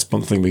in our next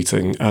monthly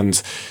meeting,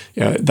 and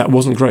that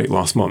wasn't great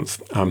last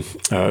month.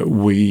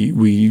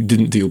 We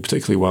didn't deal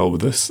particularly well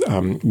with this.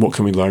 What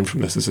can we learn from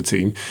this as a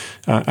team?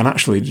 And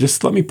actually,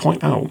 just let me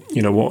point out,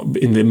 what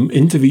in the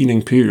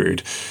intervening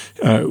period,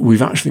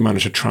 we've actually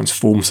managed to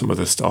transform some of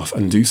this stuff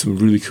and do some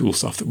really cool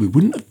stuff that we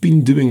wouldn't have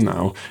been doing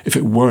now if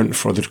it weren't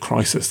for the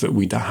crisis that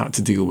we had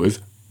to deal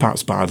with,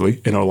 perhaps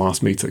badly, in our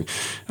last meeting.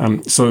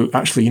 So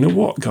actually, you know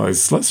what,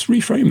 guys, let's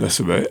reframe this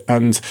a bit.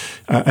 And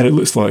it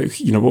looks like,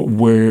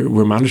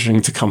 we're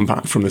managing to come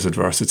back from this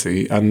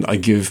adversity. And I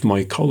give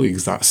my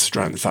colleagues that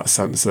strength, that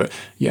sense that,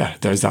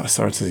 there's that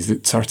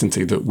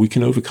certainty that we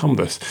can overcome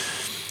this.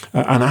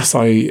 And as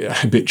I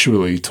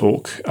habitually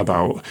talk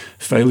about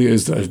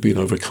failures that have been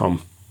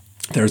overcome,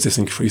 there's this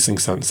increasing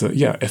sense that,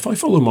 if I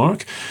follow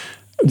Mark,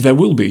 there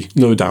will be,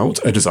 no doubt,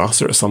 a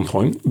disaster at some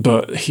point,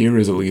 but here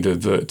is a leader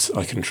that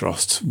I can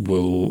trust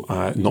will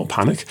not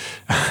panic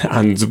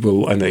and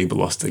will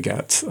enable us to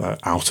get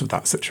out of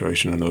that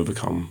situation and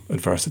overcome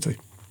adversity.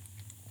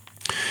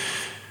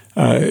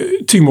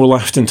 Two more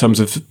left in terms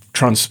of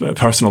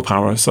personal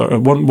power. So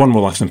one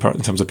more left in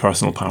terms of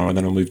personal power, and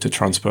then I'll move to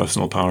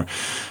transpersonal power.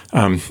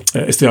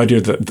 It's the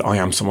idea that I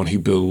am someone who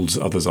builds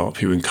others up,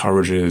 who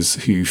encourages,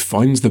 who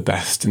finds the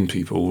best in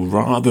people,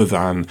 rather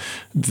than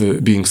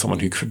being someone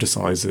who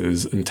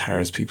criticizes and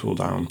tears people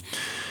down.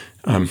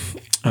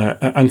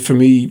 And for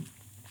me,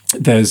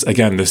 there's,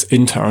 again, this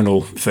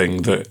internal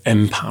thing that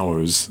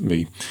empowers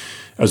me,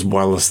 as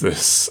well as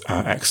this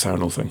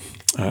external thing.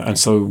 And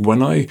so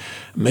when I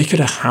make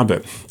it a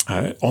habit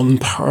on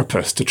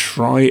purpose to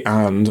try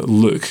and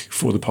look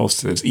for the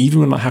positives, even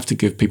when I have to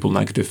give people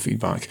negative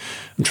feedback,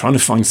 I'm trying to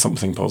find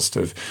something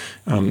positive.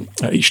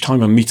 Each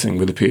time I'm meeting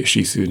with a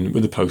PhD student,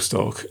 with a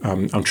postdoc,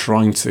 I'm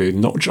trying to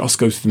not just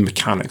go through the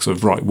mechanics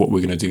of, right, what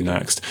we're going to do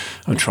next.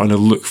 I'm trying to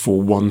look for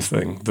one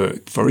thing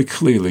that very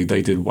clearly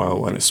they did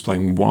well and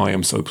explain why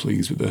I'm so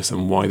pleased with this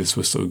and why this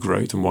was so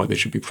great and why they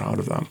should be proud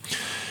of that.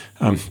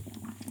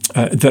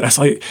 That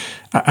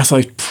as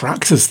I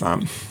practice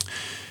that,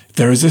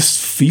 there is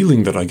this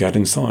feeling that I get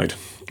inside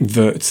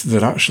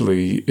that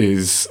actually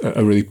is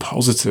a really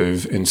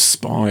positive,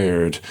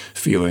 inspired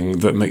feeling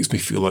that makes me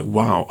feel like,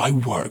 wow, I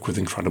work with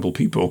incredible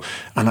people,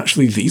 and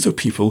actually these are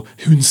people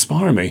who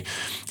inspire me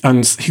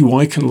and who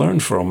I can learn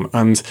from,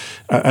 and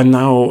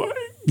now.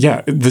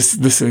 This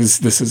is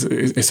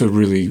it's a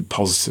really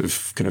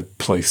positive kind of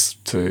place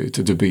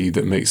to be,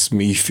 that makes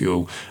me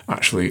feel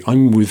actually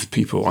I'm with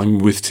people, I'm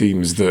with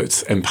teams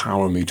that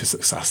empower me to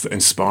success, that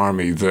inspire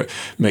me, that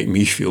make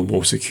me feel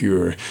more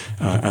secure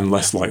and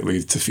less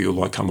likely to feel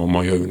like I'm on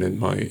my own in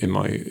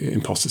my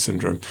imposter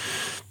syndrome.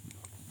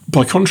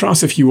 By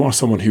contrast, if you are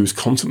someone who's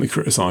constantly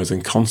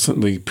criticizing,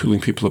 constantly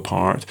pulling people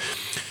apart,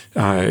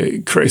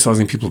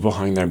 criticizing people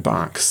behind their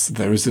backs,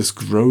 there is this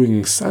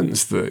growing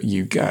sense that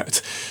you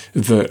get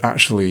that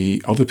actually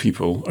other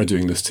people are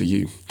doing this to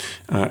you,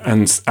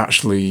 and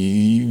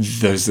actually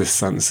there's this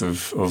sense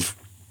of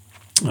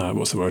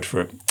what's the word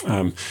for it?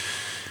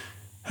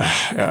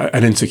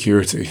 An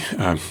insecurity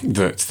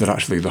that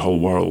actually the whole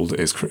world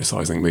is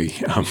criticizing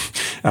me,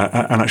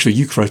 and actually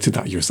you created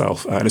that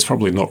yourself, and it's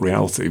probably not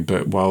reality,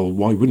 but well,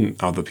 why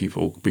wouldn't other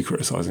people be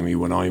criticizing me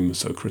when I'm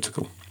so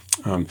critical?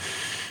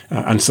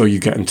 And so you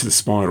get into the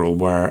spiral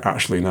where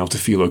actually now to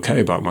feel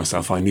okay about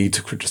myself, I need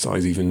to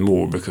criticize even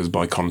more, because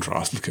by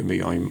contrast, look at me,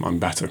 I'm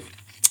better.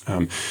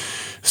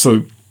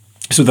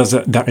 So there's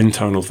that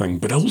internal thing,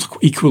 but also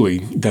equally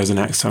there's an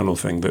external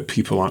thing that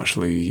people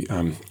actually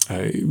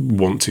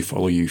want to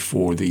follow you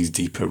for these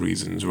deeper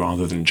reasons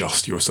rather than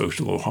just your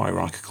social or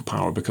hierarchical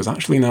power, because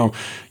actually now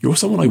you're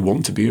someone I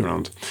want to be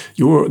around.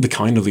 You're the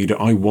kind of leader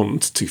I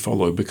want to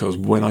follow, because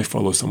when I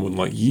follow someone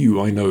like you,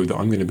 I know that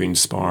I'm going to be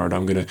inspired.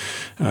 I'm going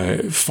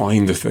to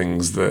find the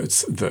things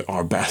that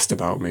are best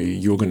about me.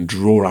 You're going to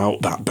draw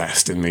out that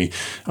best in me.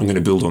 I'm going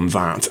to build on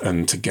that,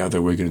 and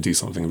together we're going to do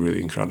something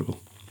really incredible.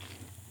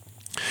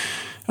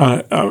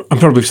 I'm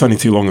probably spending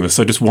too long on this,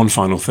 so just one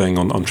final thing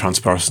on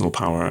transpersonal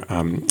power.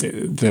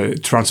 The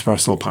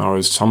transpersonal power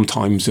is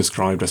sometimes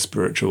described as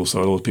spiritual, so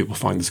a lot of people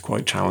find this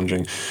quite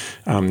challenging.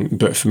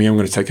 But for me, I'm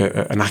going to take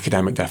an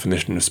academic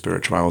definition of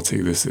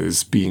spirituality. This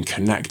is being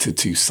connected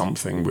to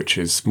something which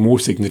is more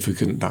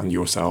significant than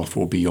yourself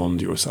or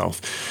beyond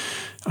yourself.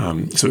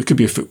 So it could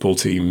be a football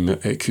team,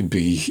 it could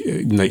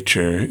be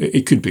nature,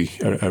 it could be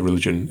a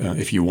religion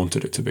if you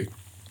wanted it to be.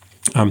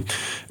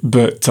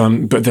 But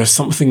there's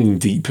something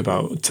deep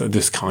about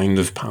this kind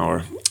of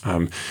power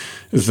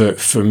that,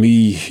 for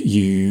me,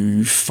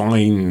 you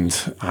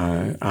find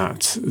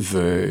at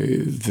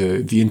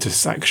the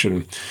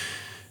intersection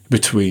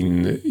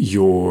between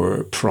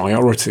your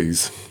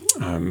priorities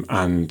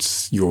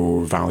and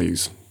your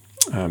values.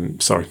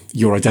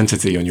 Your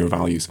identity and your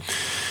values.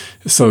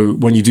 So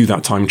when you do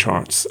that time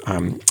chart,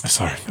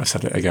 sorry, I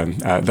said it again,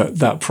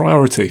 that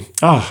priority,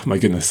 my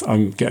goodness,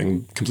 I'm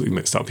getting completely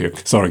mixed up here.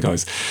 Sorry,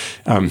 guys.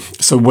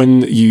 So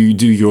when you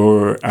do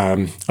your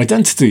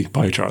identity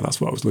pie chart, that's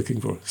what I was looking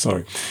for,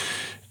 sorry.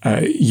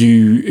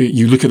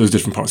 You look at those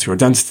different parts of your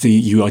identity,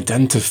 you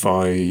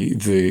identify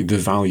the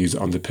values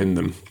that underpin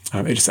them.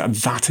 It's at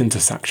that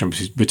intersection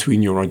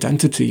between your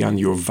identity and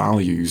your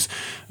values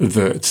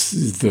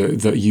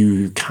that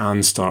you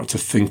can start to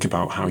think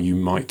about how you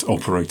might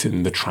operate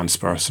in the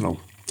transpersonal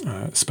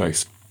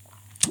space.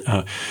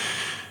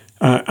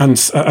 And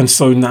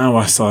so now,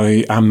 as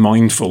I am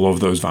mindful of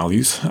those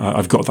values,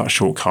 I've got that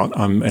shortcut,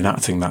 I'm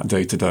enacting that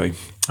day to day.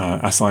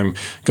 As I'm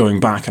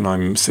going back and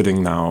I'm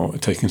sitting now,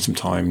 taking some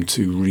time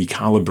to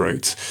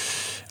recalibrate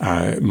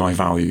my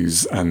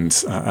values and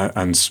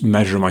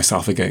measure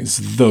myself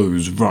against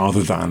those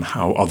rather than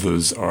how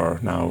others are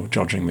now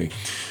judging me.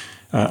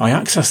 I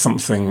access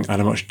something at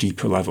a much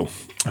deeper level.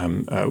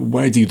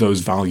 Where do those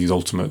values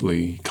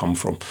ultimately come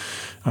from?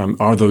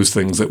 Are those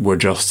things that were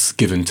just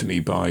given to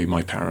me by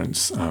my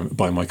parents,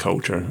 by my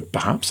culture,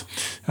 perhaps?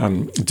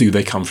 Do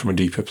they come from a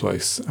deeper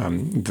place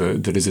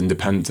that is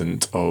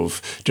independent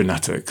of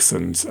genetics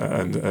and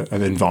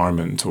an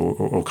environment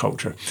or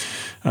culture?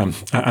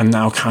 And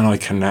now, can I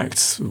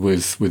connect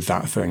with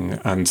that thing?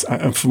 And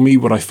for me,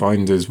 what I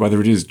find is, whether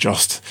it is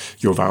just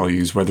your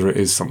values, whether it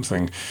is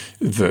something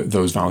that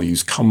those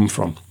values come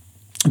from,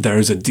 there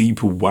is a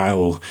deep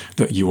well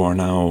that you are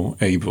now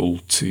able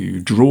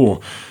to draw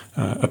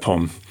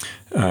upon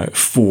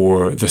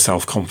for the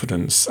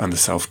self-confidence and the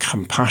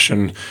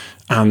self-compassion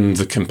and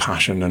the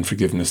compassion and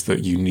forgiveness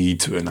that you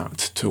need to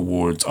enact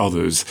towards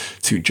others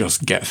to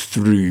just get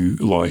through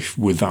life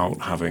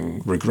without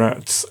having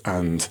regrets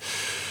and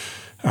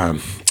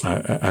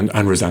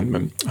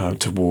resentment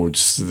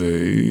towards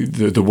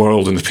the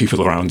world and the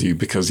people around you,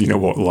 because you know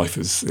what, life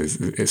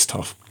is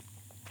tough.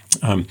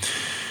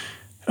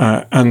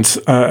 And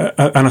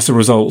as a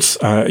result,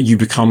 you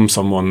become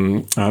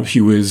someone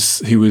who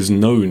is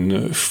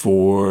known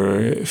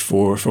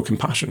for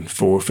compassion,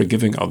 for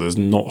forgiving others,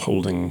 not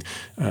holding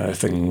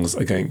things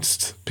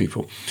against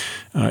people.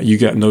 You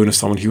get known as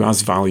someone who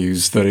has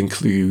values that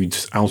include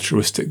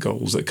altruistic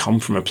goals that come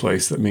from a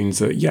place that means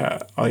that, yeah,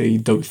 I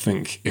don't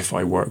think if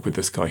I work with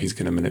this guy, he's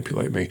going to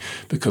manipulate me,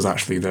 because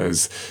actually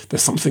there's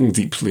something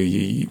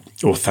deeply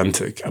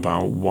authentic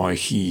about why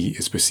he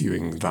is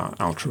pursuing that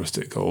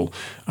altruistic goal,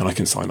 and I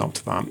can sign up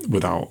to that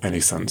without any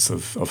sense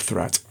of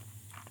threat.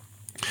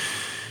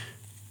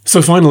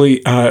 So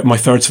finally, my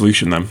third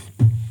solution then.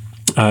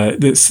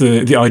 It's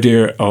the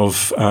idea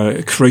of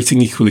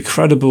creating equally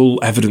credible,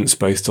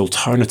 evidence-based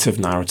alternative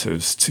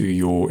narratives to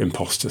your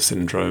imposter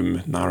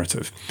syndrome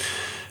narrative.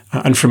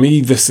 And for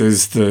me, this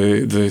is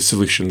the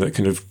solution that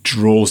kind of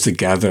draws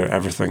together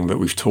everything that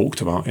we've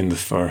talked about in the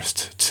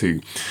first two.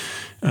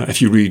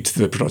 If you read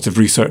The Productive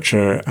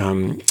Researcher,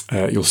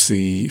 you'll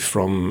see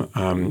from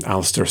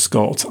Alistair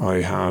Scott,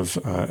 I have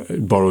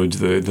borrowed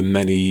the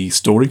many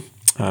story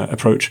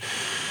approach.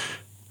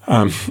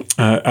 And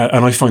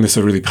I find this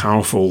a really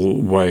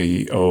powerful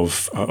way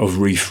of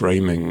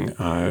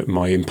reframing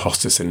my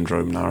imposter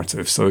syndrome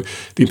narrative. So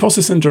the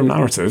imposter syndrome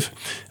narrative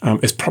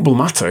is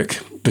problematic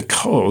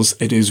because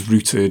it is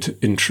rooted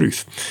in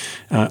truth.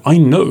 I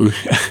know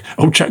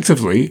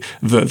objectively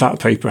that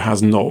paper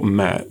has not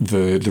met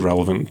the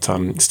relevant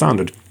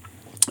standard.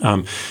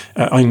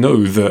 I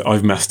know that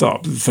I've messed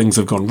up. Things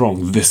have gone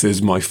wrong. This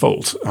is my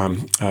fault.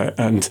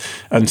 And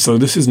so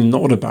this is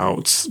not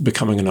about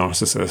becoming a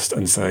narcissist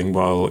and saying,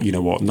 well, you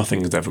know what,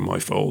 nothing is ever my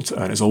fault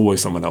and it's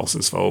always someone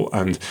else's fault,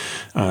 and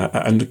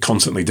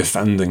constantly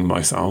defending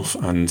myself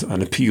and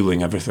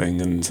appealing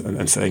everything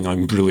and saying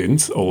I'm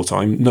brilliant all the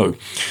time. No,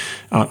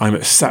 I'm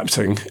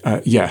accepting,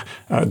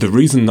 the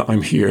reason that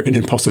I'm here in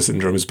imposter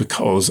syndrome is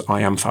because I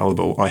am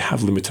fallible. I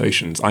have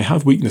limitations. I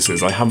have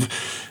weaknesses. I have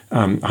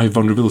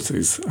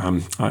vulnerabilities.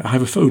 I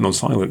have a phone on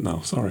silent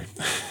now. Sorry.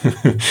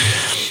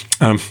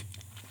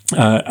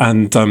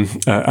 And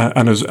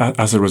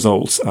as a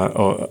result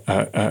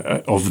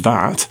of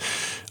that,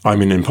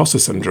 I'm in imposter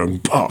syndrome.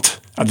 But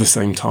at the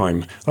same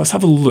time, let's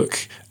have a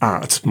look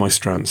at my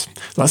strengths.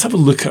 Let's have a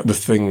look at the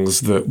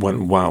things that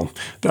went well,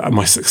 that are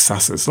my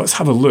successes. Let's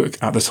have a look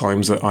at the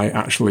times that I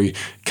actually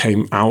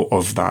came out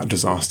of that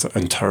disaster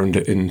and turned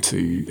it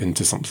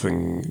into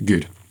something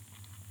good.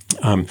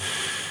 And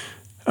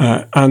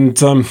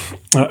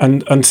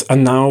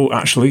now,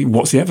 actually,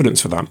 what's the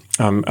evidence for that?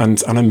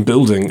 And I'm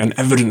building an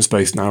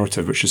evidence-based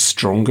narrative which is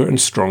stronger and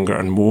stronger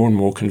and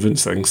more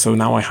convincing. So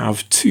now I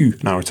have two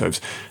narratives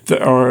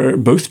that are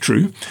both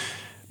true,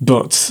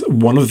 but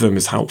one of them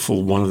is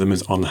helpful, one of them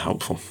is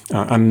unhelpful.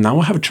 And now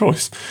I have a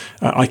choice.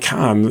 I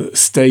can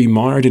stay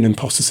mired in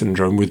imposter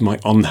syndrome with my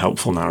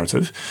unhelpful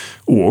narrative,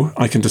 or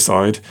I can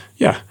decide,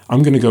 yeah,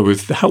 I'm going to go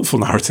with the helpful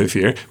narrative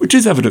here, which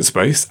is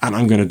evidence-based, and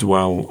I'm going to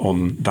dwell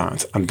on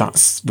that. And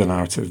that's the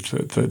narrative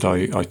that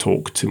I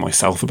talk to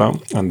myself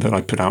about and that I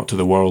put out to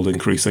the world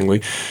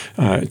increasingly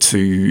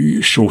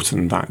to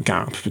shorten that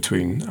gap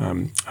between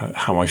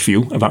how I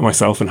feel about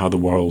myself and how the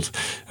world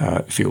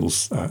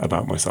feels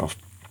about myself.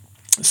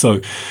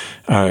 So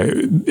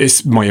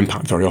it's my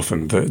impact very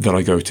often that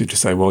I go to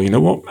say, well, you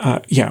know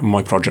what? Yeah,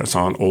 my projects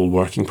aren't all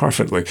working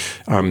perfectly,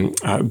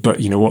 but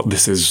you know what?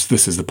 This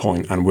is the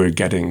point, and we're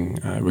getting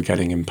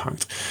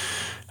impact.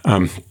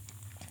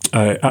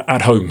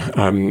 At home,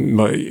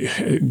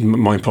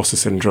 my imposter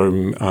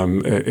syndrome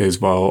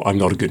is, well, I'm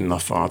not a good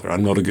enough father,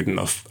 I'm not a good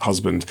enough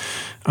husband,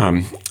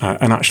 and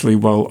actually,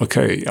 well,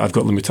 okay, I've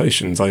got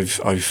limitations,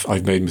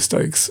 I've made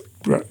mistakes,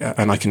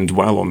 and I can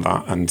dwell on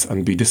that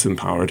and be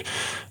disempowered,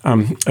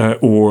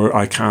 or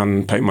I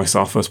can paint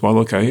myself as, well,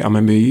 okay, I'm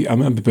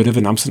a bit of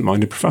an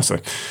absent-minded professor,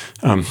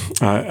 in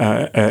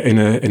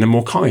a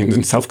more kind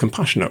and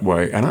self-compassionate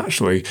way. And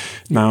actually,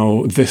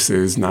 now this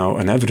is now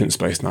an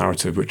evidence-based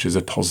narrative, which is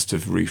a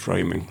positive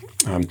reframing,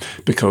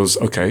 because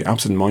okay,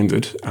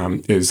 absent-minded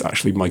is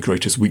actually my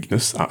greatest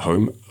weakness at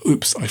home.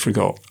 Oops, I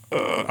forgot.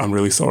 I'm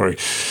really sorry.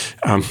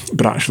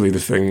 But actually, the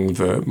thing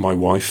that my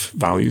wife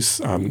values,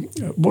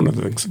 one of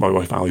the things my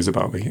wife values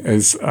about me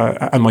is,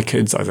 and my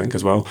kids, I think,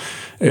 as well,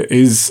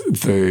 is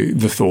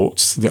the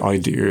thoughts, the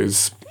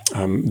ideas,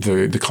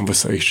 the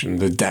conversation,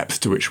 the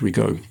depth to which we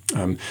go.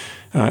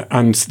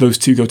 And those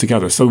two go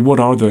together. So what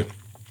are the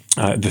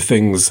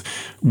things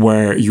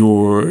where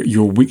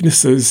your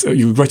weaknesses,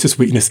 your greatest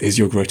weakness is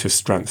your greatest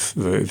strength,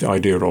 the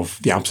idea of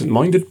the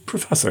absent-minded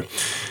professor.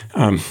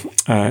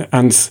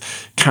 And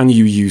can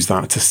you use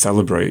that to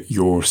celebrate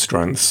your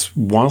strengths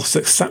whilst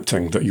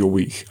accepting that you're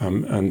weak,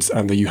 and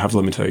that you have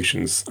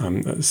limitations?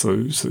 So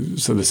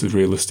this is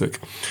realistic.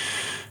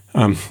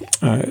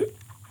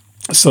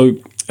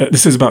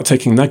 This is about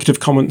taking negative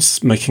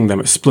comments, making them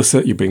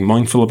explicit. You're being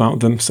mindful about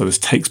them. So this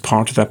takes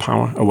part of their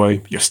power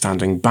away. You're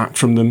standing back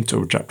from them to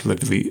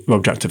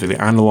objectively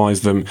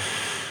analyze them.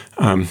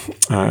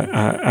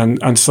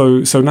 And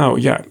so now,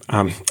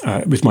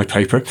 with my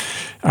paper,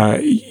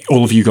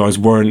 all of you guys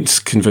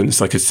weren't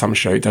convinced I could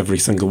substantiate every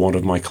single one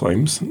of my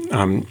claims.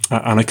 And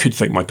I could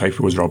think my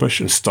paper was rubbish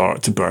and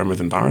start to burn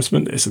with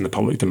embarrassment. It's in the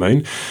public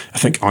domain. I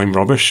think I'm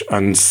rubbish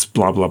and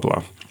blah, blah,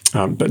 blah.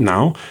 But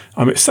now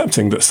I'm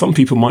accepting that some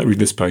people might read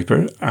this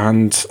paper,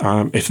 and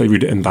if they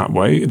read it in that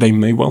way, they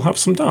may well have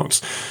some doubts.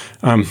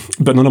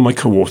 But none of my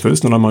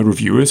co-authors, none of my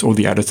reviewers or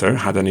the editor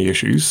had any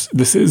issues.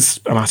 This is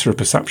a matter of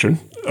perception.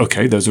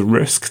 Okay, there's a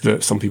risk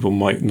that some people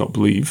might not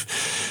believe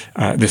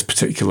this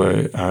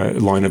particular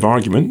line of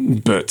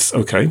argument, but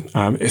okay,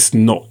 it's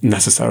not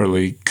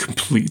necessarily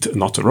complete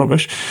and utter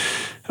rubbish.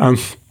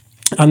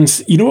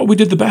 And you know what? We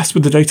did the best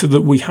with the data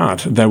that we had.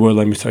 There were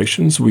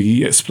limitations.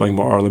 We explained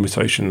what our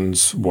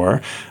limitations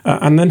were.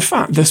 And in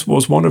fact, this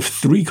was one of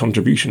 3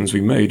 contributions we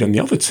made. And the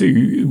other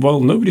 2, well,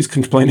 nobody's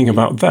complaining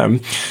about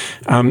them.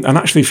 And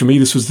actually, for me,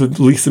 this was the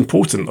least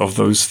important of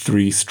those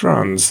 3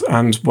 strands.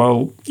 And,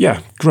 well,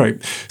 yeah,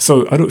 great.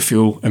 So I don't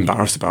feel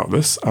embarrassed about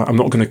this. I'm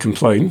not going to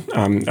complain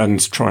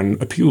and try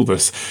and appeal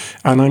this.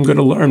 And I'm going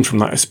to learn from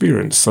that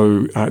experience.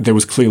 So there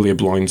was clearly a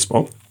blind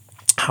spot.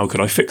 How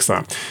could I fix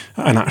that?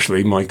 And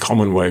actually, my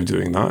common way of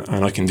doing that,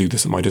 and I can do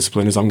this in my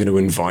discipline, is I'm going to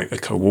invite a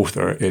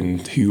co-author in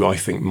who I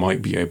think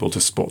might be able to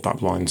spot that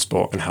blind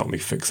spot and help me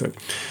fix it.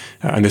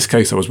 In this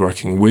case, I was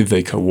working with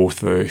a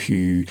co-author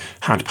who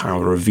had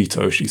power of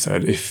veto. She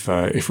said, if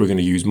we're going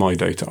to use my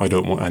data, I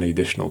don't want any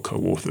additional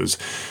co-authors.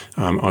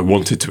 I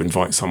wanted to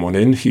invite someone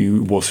in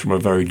who was from a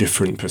very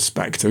different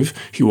perspective,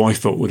 who I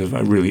thought would have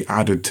really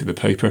added to the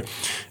paper.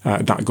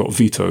 That got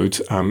vetoed.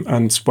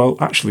 And, well,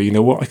 actually, you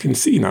know what? I can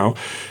see now,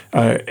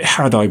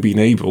 had I been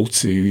able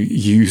to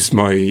use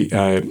my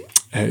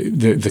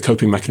the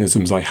coping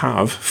mechanisms I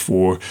have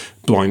for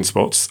blind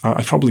spots,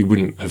 I probably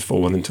wouldn't have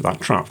fallen into that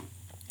trap.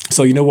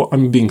 So you know what?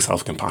 I'm being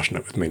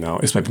self-compassionate with me now.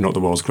 It's maybe not the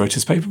world's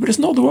greatest paper, but it's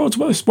not the world's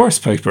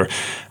worst paper.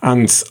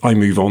 And I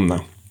move on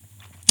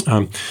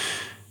now.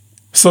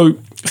 So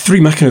 3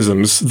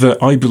 mechanisms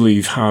that I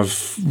believe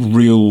have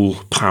real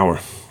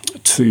power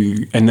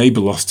to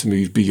enable us to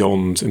move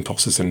beyond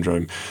imposter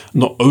syndrome,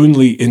 not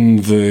only in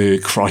the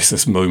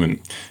crisis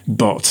moment,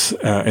 but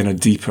in a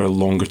deeper,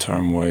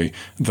 longer-term way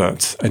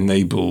that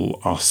enable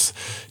us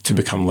to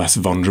become less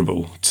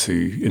vulnerable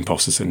to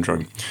imposter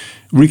syndrome.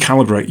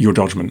 Recalibrate your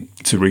judgment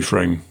to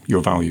reframe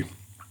your value.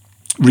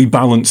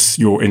 Rebalance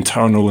your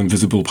internal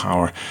invisible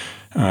power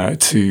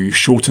to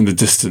shorten the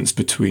distance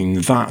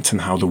between that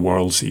and how the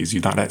world sees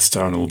you, that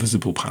external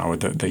visible power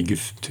that they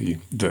give to you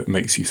that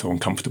makes you so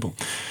uncomfortable.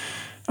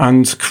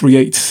 And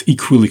create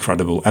equally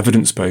credible,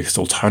 evidence-based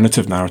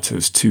alternative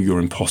narratives to your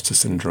imposter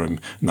syndrome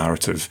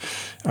narrative,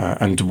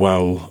 and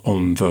dwell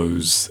on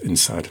those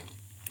instead.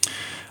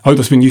 I hope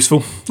that's been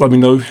useful. Let me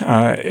know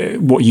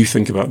what you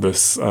think about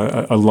this.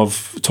 I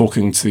love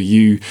talking to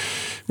you,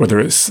 whether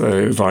it's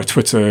via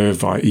Twitter,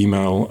 via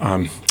email.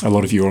 A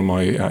lot of you are on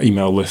my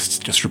email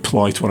list. Just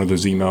reply to one of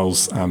those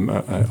emails.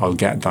 I'll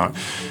get that.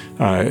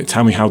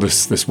 Tell me how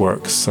this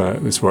works.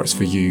 This works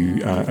for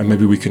you, and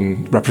maybe we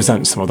can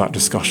represent some of that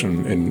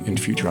discussion in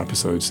future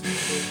episodes.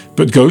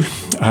 But go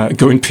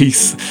in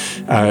peace,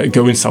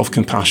 go in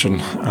self-compassion,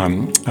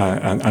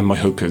 and my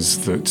hope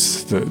is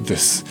that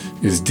this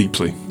is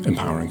deeply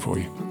empowering for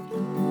you.